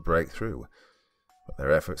order to break through, but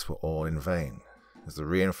their efforts were all in vain, as the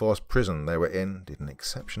reinforced prison they were in did an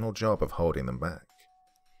exceptional job of holding them back.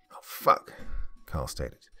 "Oh, fuck," Carl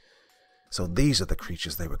stated. "So these are the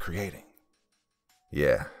creatures they were creating?"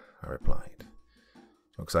 "Yeah," I replied.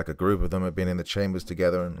 "Looks like a group of them had been in the chambers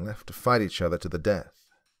together and left to fight each other to the death."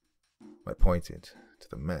 I pointed to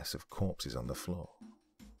the mess of corpses on the floor.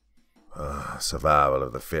 "Survival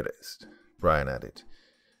of the fittest," Brian added.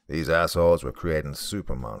 "These assholes were creating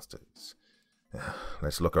super monsters.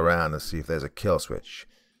 Let's look around and see if there's a kill switch.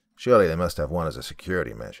 Surely they must have one as a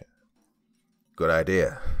security measure." "Good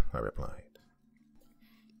idea," I replied.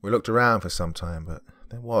 We looked around for some time, but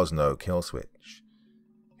there was no kill switch.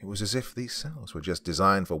 It was as if these cells were just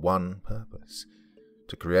designed for one purpose,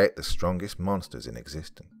 to create the strongest monsters in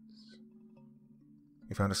existence.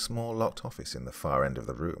 We found a small locked office in the far end of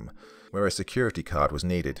the room, where a security card was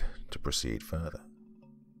needed to proceed further.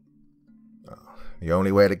 "The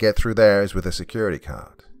only way to get through there is with a security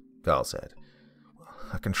card," Carl said.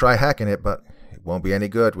 "I can try hacking it, but it won't be any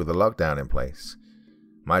good with the lockdown in place.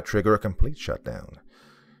 Might trigger a complete shutdown.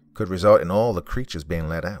 Could result in all the creatures being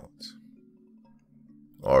let out."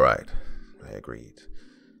 "All right," I agreed.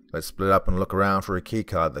 "Let's split up and look around for a key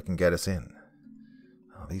card that can get us in.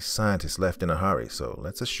 These scientists left in a hurry, so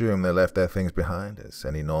let's assume they left their things behind, as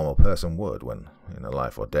any normal person would when in a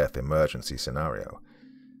life-or-death emergency scenario.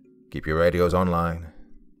 Keep your radios online.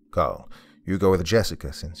 Carl, you go with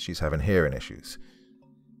Jessica since she's having hearing issues.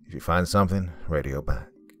 If you find something, radio back."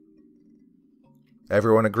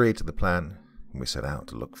 Everyone agreed to the plan, and we set out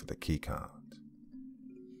to look for the keycard.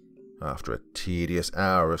 After a tedious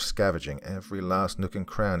hour of scavenging every last nook and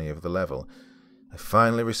cranny of the level, I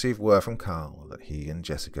finally received word from Carl that he and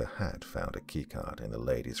Jessica had found a keycard in the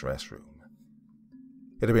ladies' restroom.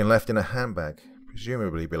 It had been left in a handbag,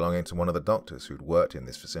 presumably belonging to one of the doctors who'd worked in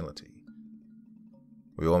this facility.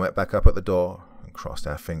 We all met back up at the door and crossed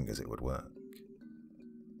our fingers it would work.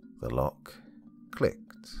 The lock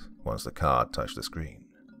clicked once the card touched the screen.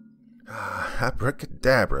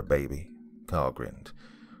 "Abracadabra, baby," Carl grinned.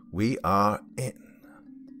 "We are in."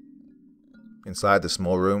 Inside the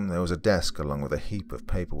small room, there was a desk along with a heap of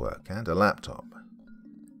paperwork and a laptop.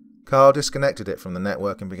 Carl disconnected it from the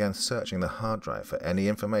network and began searching the hard drive for any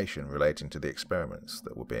information relating to the experiments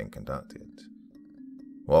that were being conducted.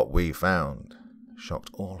 What we found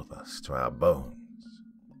shocked all of us to our bones.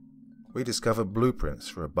 We discovered blueprints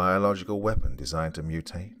for a biological weapon designed to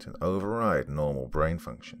mutate and override normal brain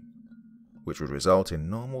function, which would result in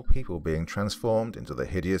normal people being transformed into the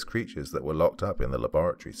hideous creatures that were locked up in the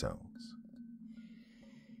laboratory cells.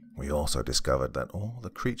 We also discovered that all the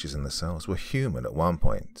creatures in the cells were human at one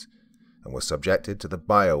point, and were subjected to the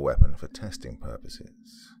bioweapon for testing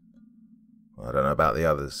purposes. I don't know about the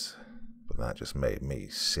others, but that just made me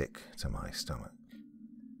sick to my stomach.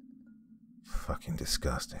 Fucking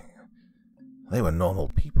disgusting. They were normal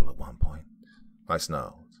people at one point, I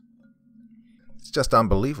snarled. It's just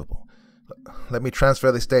unbelievable. Let me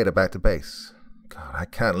transfer this data back to base. God, I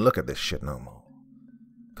can't look at this shit no more.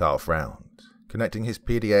 Carl frowned, connecting his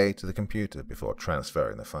PDA to the computer before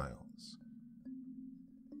transferring the files.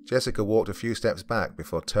 Jessica walked a few steps back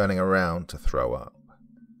before turning around to throw up.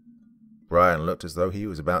 Brian looked as though he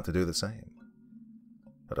was about to do the same.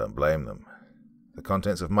 I don't blame them. The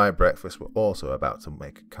contents of my breakfast were also about to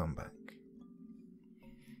make a comeback.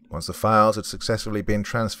 Once the files had successfully been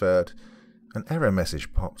transferred, an error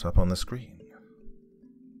message popped up on the screen.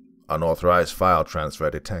 Unauthorized file transfer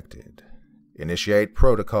detected. Initiate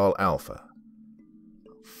Protocol Alpha.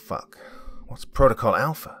 Fuck. What's Protocol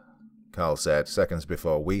Alpha? Carl said seconds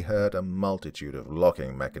before we heard a multitude of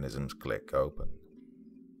locking mechanisms click open.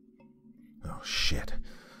 Oh shit.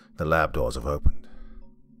 The lab doors have opened.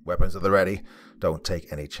 Weapons at the ready. Don't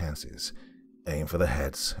take any chances. Aim for the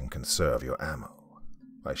heads and conserve your ammo,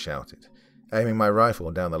 I shouted, aiming my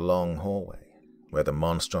rifle down the long hallway, where the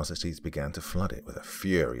monstrosities began to flood it with a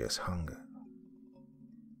furious hunger.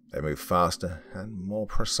 They moved faster and more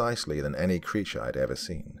precisely than any creature I'd ever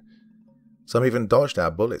seen. Some even dodged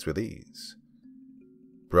our bullets with ease.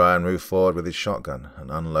 Brian moved forward with his shotgun and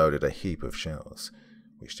unloaded a heap of shells,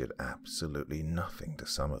 which did absolutely nothing to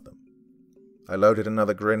some of them. I loaded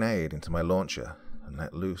another grenade into my launcher and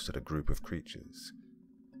let loose at a group of creatures.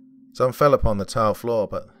 Some fell upon the tile floor,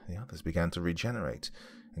 but the others began to regenerate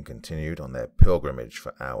and continued on their pilgrimage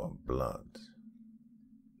for our blood.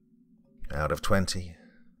 Out of 20,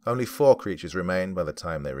 only 4 creatures remained by the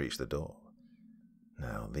time they reached the door.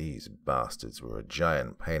 Now these bastards were a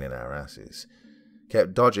giant pain in our asses,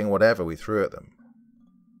 kept dodging whatever we threw at them.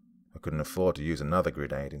 I couldn't afford to use another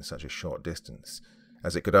grenade in such a short distance,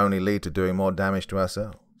 as it could only lead to doing more damage to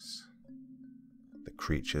ourselves. The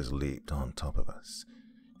creatures leaped on top of us,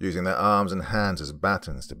 using their arms and hands as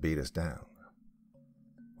batons to beat us down.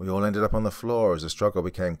 We all ended up on the floor as the struggle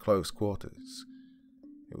became close quarters.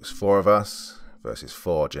 It was 4 of us versus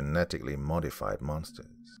 4 genetically modified monsters.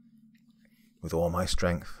 With all my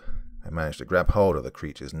strength, I managed to grab hold of the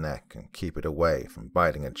creature's neck and keep it away from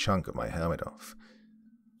biting a chunk of my helmet off.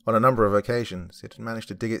 On a number of occasions, it had managed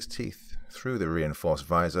to dig its teeth through the reinforced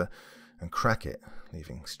visor and crack it,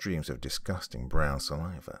 leaving streams of disgusting brown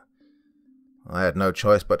saliva. I had no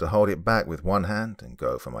choice but to hold it back with one hand and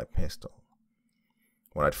go for my pistol.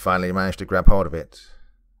 When I'd finally managed to grab hold of it,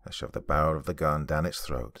 I shoved the barrel of the gun down its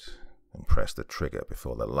throat and pressed the trigger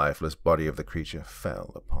before the lifeless body of the creature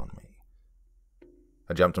fell upon me.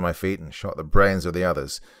 I jumped to my feet and shot the brains of the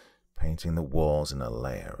others, painting the walls in a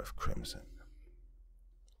layer of crimson.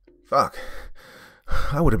 Fuck.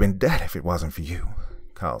 I would have been dead if it wasn't for you,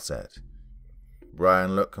 Carl said.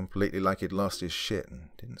 Brian looked completely like he'd lost his shit and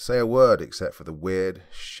didn't say a word except for the weird,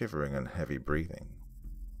 shivering and heavy breathing.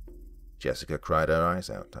 Jessica cried her eyes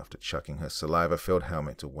out after chucking her saliva-filled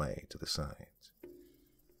helmet away to the side.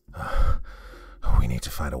 We need to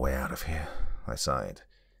find a way out of here, I sighed.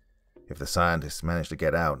 If the scientists manage to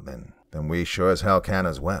get out, then we sure as hell can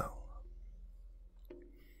as well.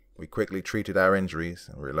 We quickly treated our injuries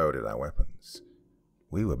and reloaded our weapons.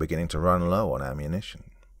 We were beginning to run low on ammunition.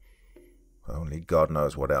 Only God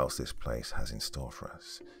knows what else this place has in store for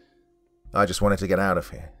us. I just wanted to get out of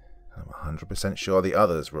here. I'm 100% sure the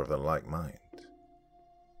others were of the like mind.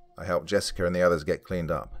 I helped Jessica and the others get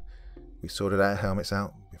cleaned up. We sorted our helmets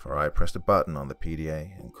out before I pressed a button on the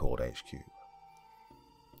PDA and called HQ.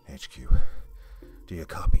 HQ, do you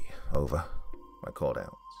copy? Over, I called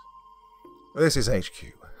out. This is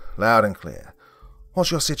HQ, loud and clear.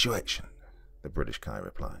 What's your situation? The British guy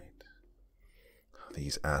replied.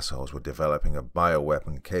 These assholes were developing a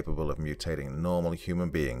bioweapon capable of mutating normal human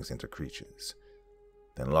beings into creatures,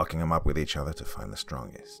 then locking them up with each other to find the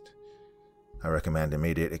strongest. I recommend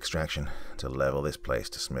immediate extraction to level this place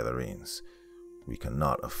to smithereens. We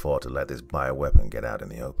cannot afford to let this bioweapon get out in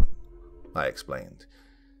the open, I explained.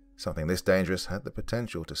 Something this dangerous had the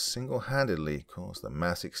potential to single-handedly cause the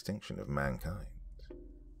mass extinction of mankind.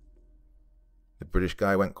 The British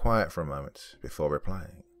guy went quiet for a moment before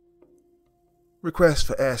replying. Request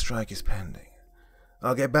for airstrike is pending.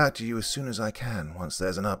 I'll get back to you as soon as I can once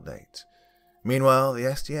there's an update. Meanwhile, the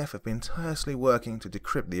SDF have been tirelessly working to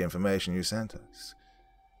decrypt the information you sent us.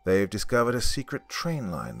 They've discovered a secret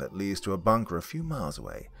train line that leads to a bunker a few miles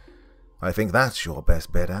away. I think that's your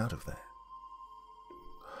best bet out of there.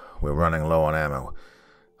 We're running low on ammo.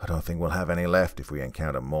 I don't think we'll have any left if we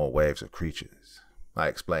encounter more waves of creatures, I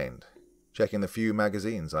explained, checking the few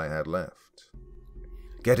magazines I had left.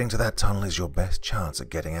 Getting to that tunnel is your best chance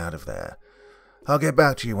at getting out of there. I'll get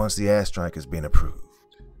back to you once the airstrike has been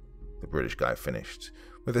approved, the British guy finished,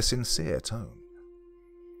 with a sincere tone.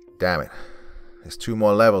 Damn it, there's 2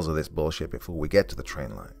 more levels of this bullshit before we get to the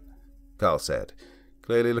train line, Carl said,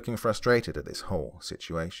 clearly looking frustrated at this whole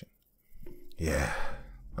situation. Yeah,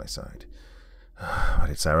 I sighed, but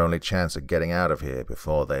it's our only chance of getting out of here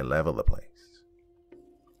before they level the place.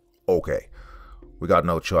 Okay, we got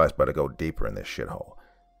no choice but to go deeper in this shithole.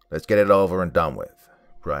 Let's get it over and done with,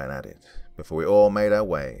 Brian added, before we all made our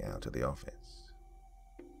way out to the office.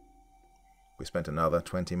 We spent another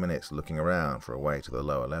 20 minutes looking around for a way to the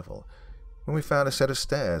lower level, when we found a set of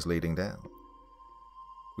stairs leading down.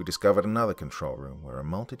 We discovered another control room where a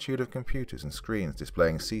multitude of computers and screens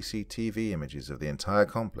displaying CCTV images of the entire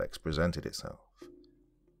complex presented itself.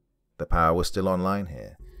 The power was still online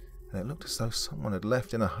here, and it looked as though someone had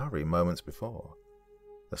left in a hurry moments before.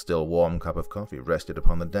 A still warm cup of coffee rested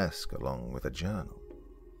upon the desk along with a journal.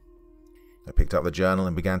 I picked up the journal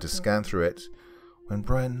and began to scan through it when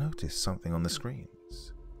Brian noticed something on the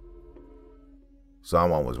screens.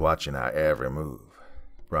 Someone was watching our every move,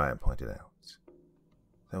 Brian pointed out.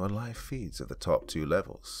 There were live feeds of the top 2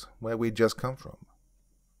 levels, where we'd just come from.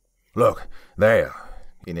 Look, there,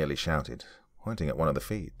 he nearly shouted, pointing at one of the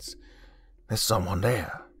feeds. There's someone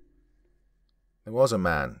there. There was a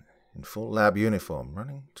man in full lab uniform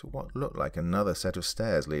running to what looked like another set of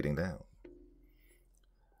stairs leading down.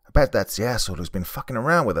 I bet that's the asshole who's been fucking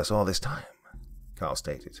around with us all this time, Carl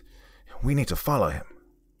stated. We need to follow him.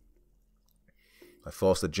 I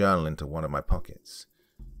forced the journal into one of my pockets.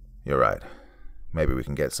 You're right. Maybe we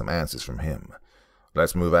can get some answers from him.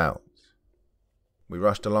 Let's move out. We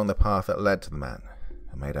rushed along the path that led to the man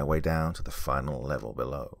and made our way down to the final level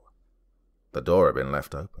below. The door had been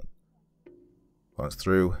left open. Once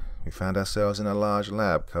through, we found ourselves in a large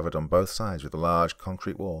lab covered on both sides with large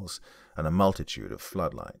concrete walls and a multitude of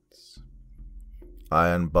floodlights.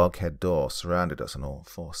 Iron bulkhead doors surrounded us on all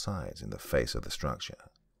 4 sides in the face of the structure.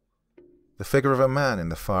 The figure of a man in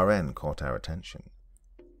the far end caught our attention.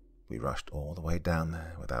 We rushed all the way down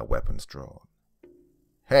there with our weapons drawn.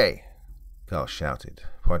 Hey, Carl shouted,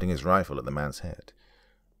 pointing his rifle at the man's head.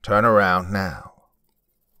 Turn around now.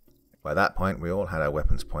 By that point, we all had our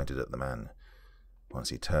weapons pointed at the man. Once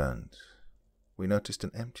he turned, we noticed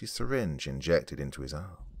an empty syringe injected into his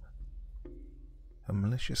arm. A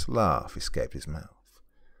malicious laugh escaped his mouth.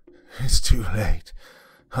 It's too late.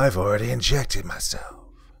 I've already injected myself.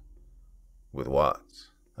 With what?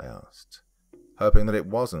 I asked, hoping that it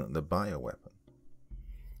wasn't the bioweapon.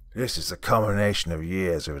 This is a combination of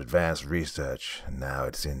years of advanced research, and now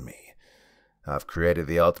it's in me. I've created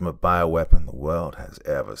the ultimate bioweapon the world has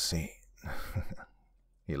ever seen.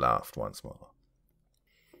 He laughed once more.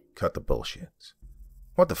 Cut the bullshit.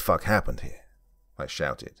 What the fuck happened here? I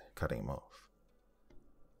shouted, cutting him off.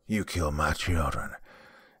 You killed my children,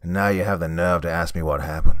 and now you have the nerve to ask me what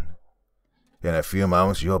happened? In a few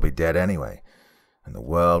moments you'll be dead anyway, and the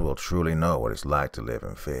world will truly know what it's like to live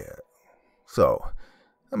in fear. So,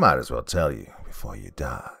 I might as well tell you before you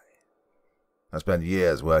die. I spent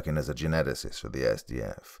years working as a geneticist for the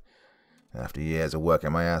SDF. After years of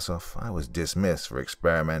working my ass off, I was dismissed for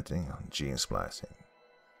experimenting on gene splicing.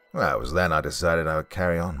 Well, it was then I decided I would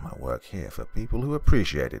carry on my work here for people who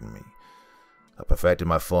appreciated me. I perfected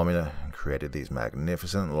my formula and created these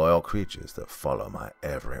magnificent, loyal creatures that follow my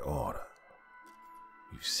every order.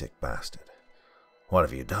 You sick bastard. What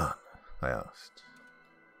have you done? I asked.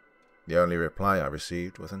 The only reply I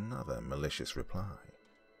received was another malicious reply.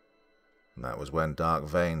 And that was when dark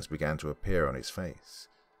veins began to appear on his face,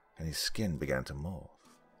 and his skin began to morph.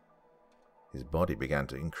 His body began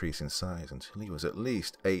to increase in size until he was at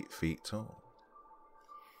least 8 feet tall.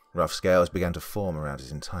 Rough scales began to form around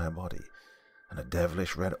his entire body, and a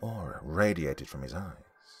devilish red aura radiated from his eyes.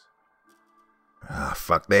 Ah,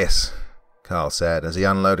 fuck this, Carl said as he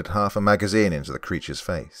unloaded half a magazine into the creature's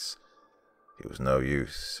face. It was no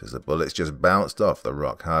use, as the bullets just bounced off the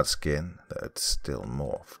rock-hard skin that had still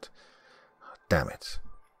morphed. Damn it.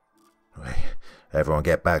 Everyone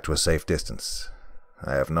get back to a safe distance.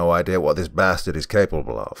 I have no idea what this bastard is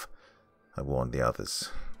capable of, I warned the others,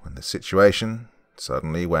 when the situation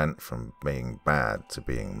suddenly went from being bad to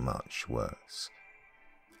being much worse.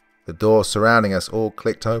 The doors surrounding us all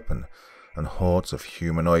clicked open, and hordes of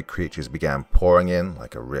humanoid creatures began pouring in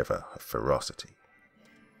like a river of ferocity.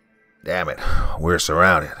 Damn it, we're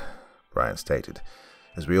surrounded, Brian stated,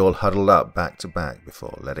 as we all huddled up back to back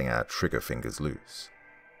before letting our trigger fingers loose.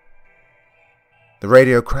 The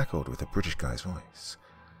radio crackled with a British guy's voice.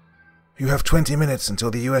 You have 20 minutes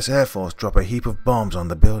until the US Air Force drop a heap of bombs on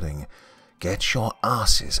the building. Get your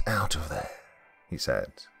asses out of there, he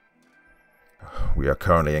said. We are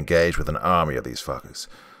currently engaged with an army of these fuckers.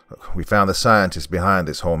 We found the scientist behind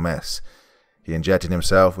this whole mess. He injected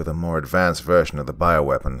himself with a more advanced version of the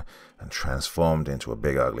bioweapon and transformed into a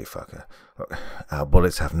big ugly fucker. Our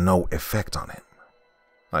bullets have no effect on him.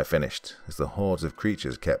 I finished as the hordes of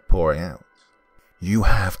creatures kept pouring out. You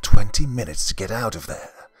have 20 minutes to get out of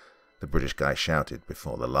there, the British guy shouted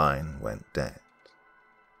before the line went dead.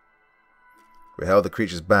 We held the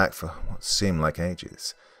creatures back for what seemed like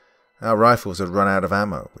ages. Our rifles had run out of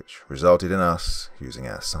ammo, which resulted in us using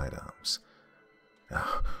our sidearms.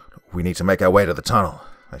 "Oh, we need to make our way to the tunnel,"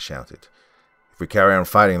 I shouted. "If we carry on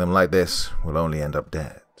fighting them like this, we'll only end up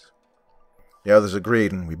dead." The others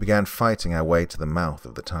agreed, and we began fighting our way to the mouth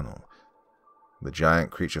of the tunnel. The giant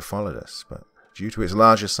creature followed us, but due to its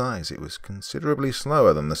larger size, it was considerably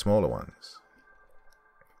slower than the smaller ones.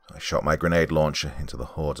 I shot my grenade launcher into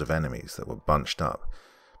the hordes of enemies that were bunched up,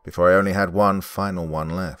 before I only had one final one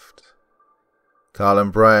left. Carl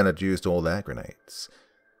and Brian had used all their grenades.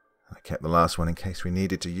 I kept the last one in case we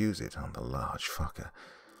needed to use it on the large fucker.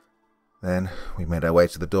 Then we made our way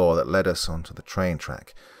to the door that led us onto the train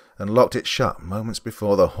track, and locked it shut moments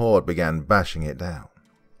before the horde began bashing it down.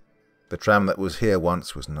 The tram that was here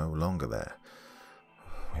once was no longer there.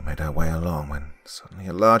 We made our way along when suddenly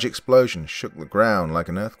a large explosion shook the ground like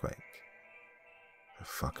an earthquake. The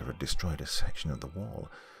fucker had destroyed a section of the wall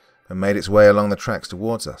and made its way along the tracks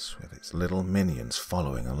towards us, with its little minions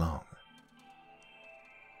following along.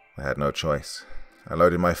 I had no choice. I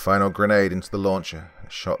loaded my final grenade into the launcher and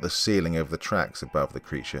shot the ceiling of the tracks above the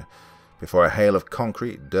creature before a hail of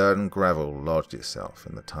concrete, dirt and gravel lodged itself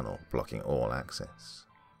in the tunnel, blocking all access.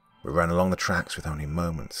 We ran along the tracks with only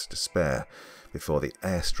moments to spare before the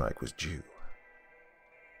airstrike was due.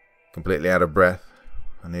 Completely out of breath,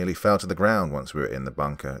 I nearly fell to the ground once we were in the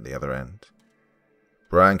bunker at the other end.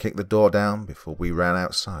 Brian kicked the door down before we ran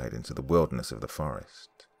outside into the wilderness of the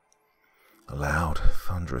forest. A loud,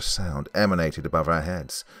 thunderous sound emanated above our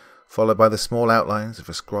heads, followed by the small outlines of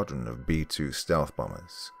a squadron of B-2 stealth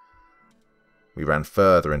bombers. We ran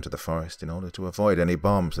further into the forest in order to avoid any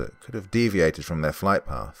bombs that could have deviated from their flight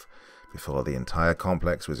path before the entire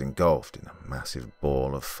complex was engulfed in a massive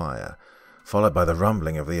ball of fire, followed by the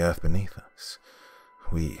rumbling of the earth beneath us.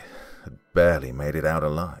 We had barely made it out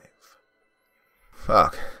alive.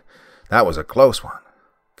 "Fuck, that was a close one,"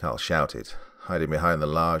 Carl shouted, hiding behind the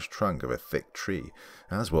large trunk of a thick tree,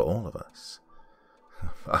 as were all of us.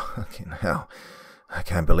 "Fucking hell, I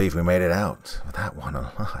can't believe we made it out with that one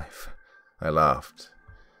alive," I laughed,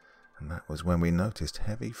 and that was when we noticed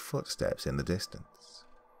heavy footsteps in the distance.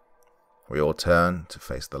 We all turned to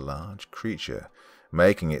face the large creature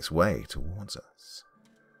making its way towards us.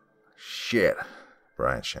 "Shit,"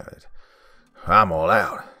 Brian shouted. "I'm all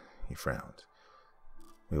out," he frowned.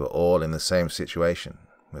 We were all in the same situation,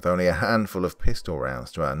 with only a handful of pistol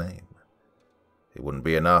rounds to our name. It wouldn't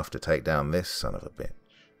be enough to take down this son of a bitch.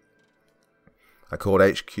 I called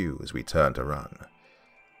HQ as we turned to run.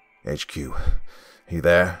 "HQ, you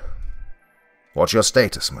there? What's your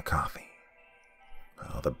status, McCarthy?"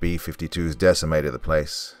 "Oh, the B-52's decimated the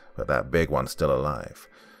place, but that big one's still alive.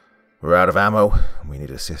 We're out of ammo, and we need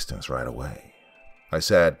assistance right away," I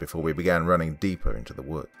said before we began running deeper into the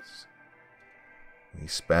woods. We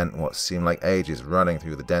spent what seemed like ages running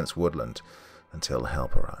through the dense woodland until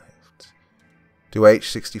help arrived. Two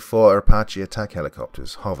H-64 Apache attack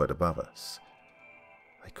helicopters hovered above us.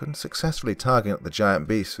 They couldn't successfully target the giant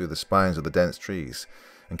beast through the spines of the dense trees,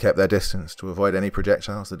 and kept their distance to avoid any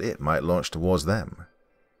projectiles that it might launch towards them.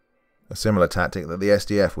 A similar tactic that the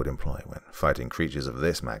SDF would employ when fighting creatures of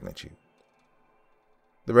this magnitude.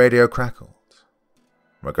 The radio crackled.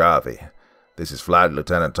 "McCarthy, this is Flight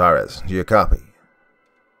Lieutenant Torres. Do you copy?"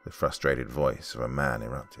 The frustrated voice of a man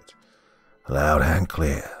erupted. "Loud and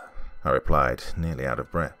clear," I replied, nearly out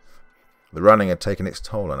of breath. The running had taken its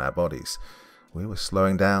toll on our bodies. We were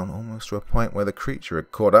slowing down almost to a point where the creature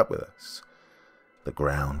had caught up with us. The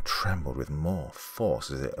ground trembled with more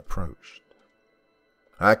force as it approached.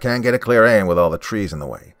 "I can't get a clear aim with all the trees in the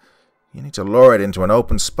way. You need to lure it into an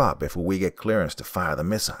open spot before we get clearance to fire the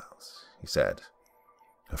missiles," he said.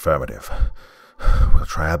 "Affirmative. We'll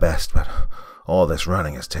try our best, but all this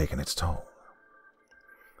running has taken its toll."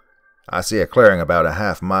 "I see a clearing about a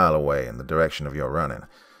half-mile away in the direction of your running.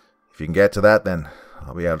 If you can get to that, then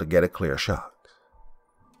I'll be able to get a clear shot."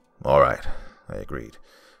 "All right," I agreed,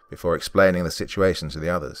 before explaining the situation to the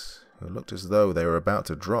others, who looked as though they were about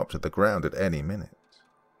to drop to the ground at any minute.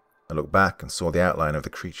 I looked back and saw the outline of the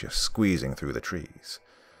creature squeezing through the trees.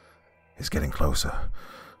 "It's getting closer.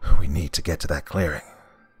 We need to get to that clearing."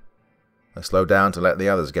 I slowed down to let the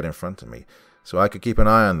others get in front of me, so I could keep an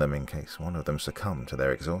eye on them in case one of them succumbed to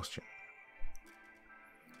their exhaustion.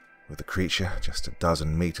 With the creature just a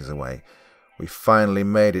dozen meters away, we finally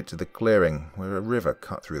made it to the clearing where a river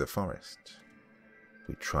cut through the forest.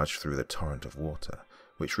 We trudged through the torrent of water,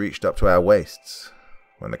 which reached up to our waists,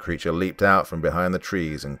 when the creature leaped out from behind the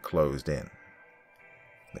trees and closed in.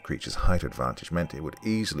 The creature's height advantage meant it would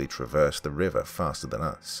easily traverse the river faster than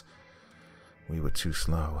us. We were too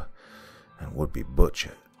slow and would be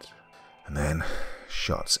butchered. And then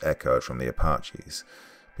shots echoed from the Apaches,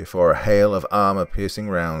 before a hail of armor-piercing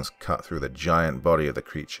rounds cut through the giant body of the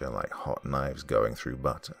creature like hot knives going through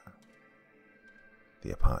butter.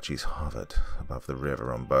 The Apaches hovered above the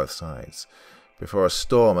river on both sides, before a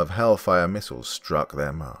storm of hellfire missiles struck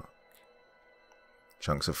their mark.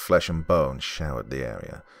 Chunks of flesh and bone showered the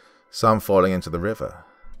area, some falling into the river,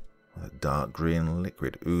 with a dark green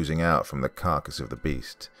liquid oozing out from the carcass of the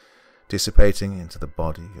beast, dissipating into the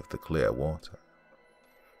body of the clear water.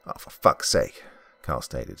 "Oh, for fuck's sake," Carl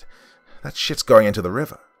stated. "That shit's going into the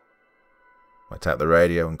river." I tapped the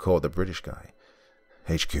radio and called the British guy.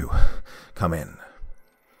 "HQ, come in."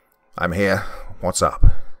 "I'm here. What's up?"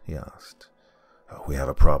 he asked. "Oh, we have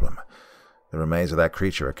a problem. The remains of that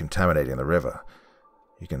creature are contaminating the river.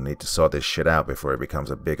 You're going to need to sort this shit out before it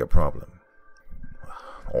becomes a bigger problem."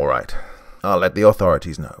 "All right. I'll let the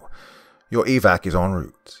authorities know. Your evac is en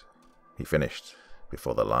route," he finished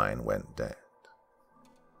before the line went dead.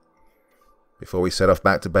 Before we set off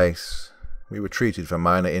back to base, we were treated for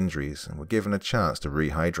minor injuries and were given a chance to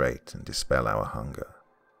rehydrate and dispel our hunger.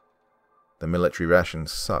 The military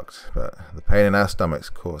rations sucked, but the pain in our stomachs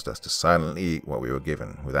caused us to silently eat what we were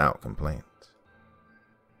given without complaint.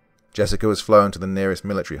 Jessica was flown to the nearest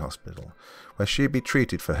military hospital, where she'd be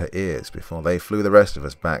treated for her ears before they flew the rest of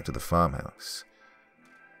us back to the farmhouse.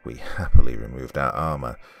 We happily removed our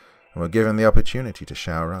armor and were given the opportunity to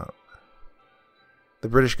shower up. The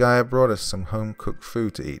British guy had brought us some home-cooked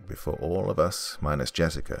food to eat before all of us, minus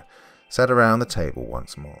Jessica, sat around the table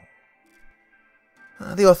once more.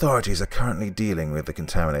 "The authorities are currently dealing with the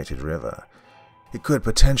contaminated river. It could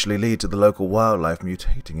potentially lead to the local wildlife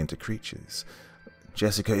mutating into creatures.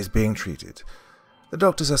 Jessica is being treated. The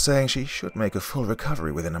doctors are saying she should make a full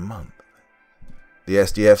recovery within a month. The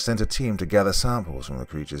SDF sent a team to gather samples from the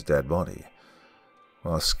creature's dead body.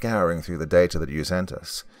 While scouring through the data that you sent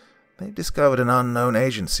us, they discovered an unknown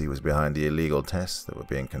agency was behind the illegal tests that were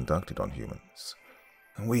being conducted on humans.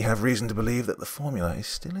 And we have reason to believe that the formula is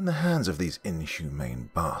still in the hands of these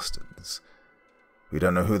inhumane bastards. We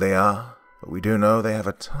don't know who they are, but we do know they have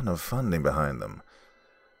a ton of funding behind them.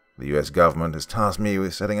 The US government has tasked me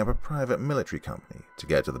with setting up a private military company to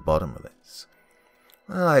get to the bottom of this.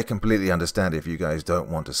 I completely understand if you guys don't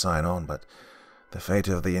want to sign on, but the fate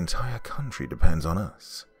of the entire country depends on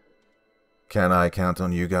us. Can I count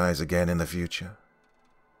on you guys again in the future?"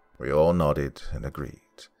 We all nodded and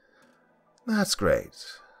agreed. "That's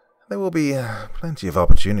great. There will be plenty of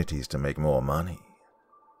opportunities to make more money."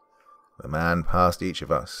 The man passed each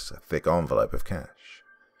of us a thick envelope of cash.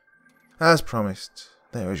 "As promised,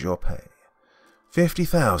 there is your pay.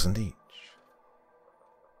 50,000 each."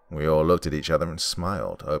 We all looked at each other and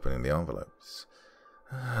smiled, opening the envelopes.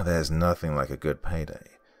 There's nothing like a good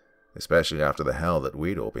payday, especially after the hell that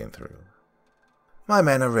we'd all been through. "My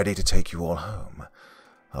men are ready to take you all home.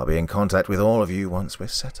 I'll be in contact with all of you once we're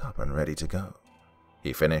set up and ready to go,"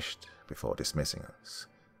 he finished before dismissing us.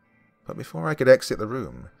 But before I could exit the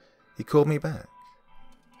room, he called me back.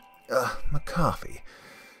 "McCarthy,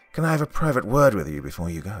 can I have a private word with you before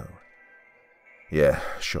you go?" "Yeah,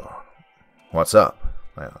 sure. What's up?"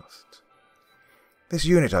 I asked. "This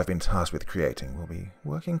unit I've been tasked with creating will be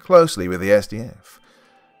working closely with the SDF.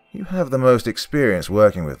 You have the most experience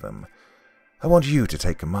working with them. I want you to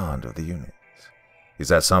take command of the unit. Is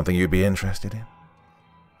that something you'd be interested in?"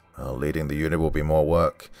 "Well, leading the unit will be more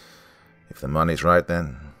work. If the money's right,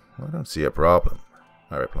 then I don't see a problem,"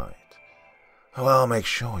 I replied. "Oh, I'll make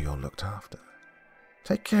sure you're looked after.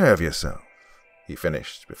 Take care of yourself," he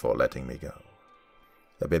finished before letting me go.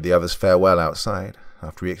 I bid the others farewell outside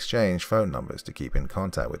after we exchanged phone numbers to keep in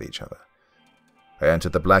contact with each other. I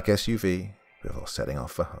entered the black SUV before setting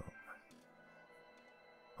off for home.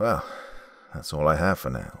 Well, that's all I have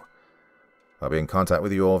for now. I'll be in contact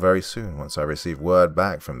with you all very soon once I receive word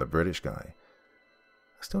back from the British guy.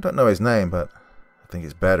 I still don't know his name, but I think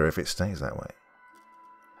it's better if it stays that way.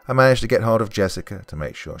 I managed to get hold of Jessica to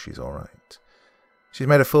make sure she's all right. She's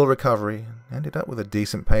made a full recovery and ended up with a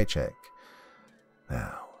decent paycheck.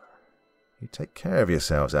 Now, you take care of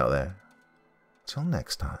yourselves out there. Till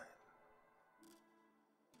next time.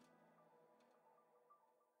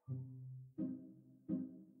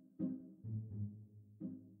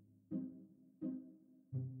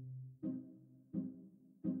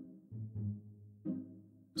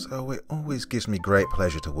 So it always gives me great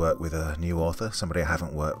pleasure to work with a new author, somebody I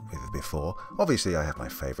haven't worked with before. Obviously I have my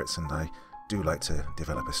favourites and I do like to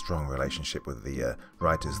develop a strong relationship with the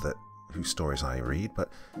writers whose stories I read,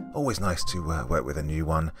 but always nice to work with a new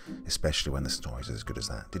one, especially when the story's as good as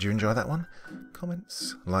that. Did you enjoy that one?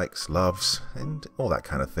 Comments, likes, loves, and all that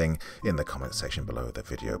kind of thing in the comment section below the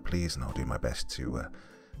video, please, and I'll do my best to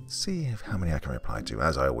See how many I can reply to,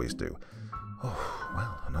 as I always do. Oh,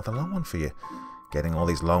 well, another long one for you. Getting all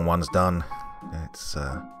these long ones done, it's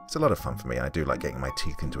a lot of fun for me. I do like getting my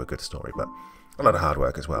teeth into a good story, but a lot of hard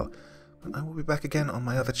work as well. But I will be back again on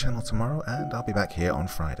my other channel tomorrow, and I'll be back here on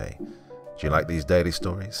Friday. Do you like these daily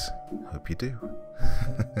stories? Hope you do.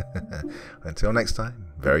 Until next time,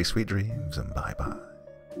 very sweet dreams, and bye-bye.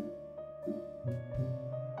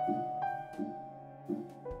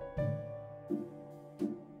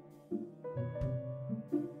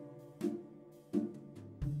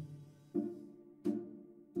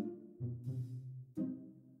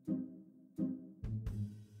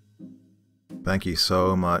 Thank you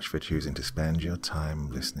so much for choosing to spend your time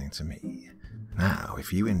listening to me. Now,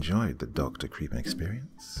 if you enjoyed the DrCreepen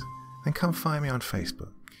experience, then come find me on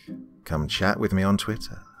Facebook. Come chat with me on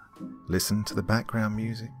Twitter. Listen to the background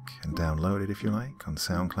music and download it if you like on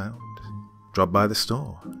SoundCloud. Drop by the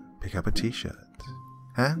store, pick up a t-shirt.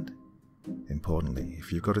 And, importantly,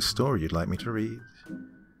 if you've got a story you'd like me to read,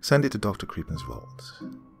 send it to DrCreepen's Vault,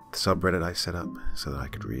 the subreddit I set up so that I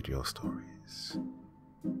could read your stories.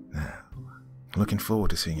 Now, looking forward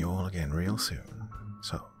to seeing you all again real soon.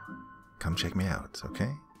 So, come check me out,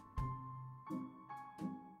 okay?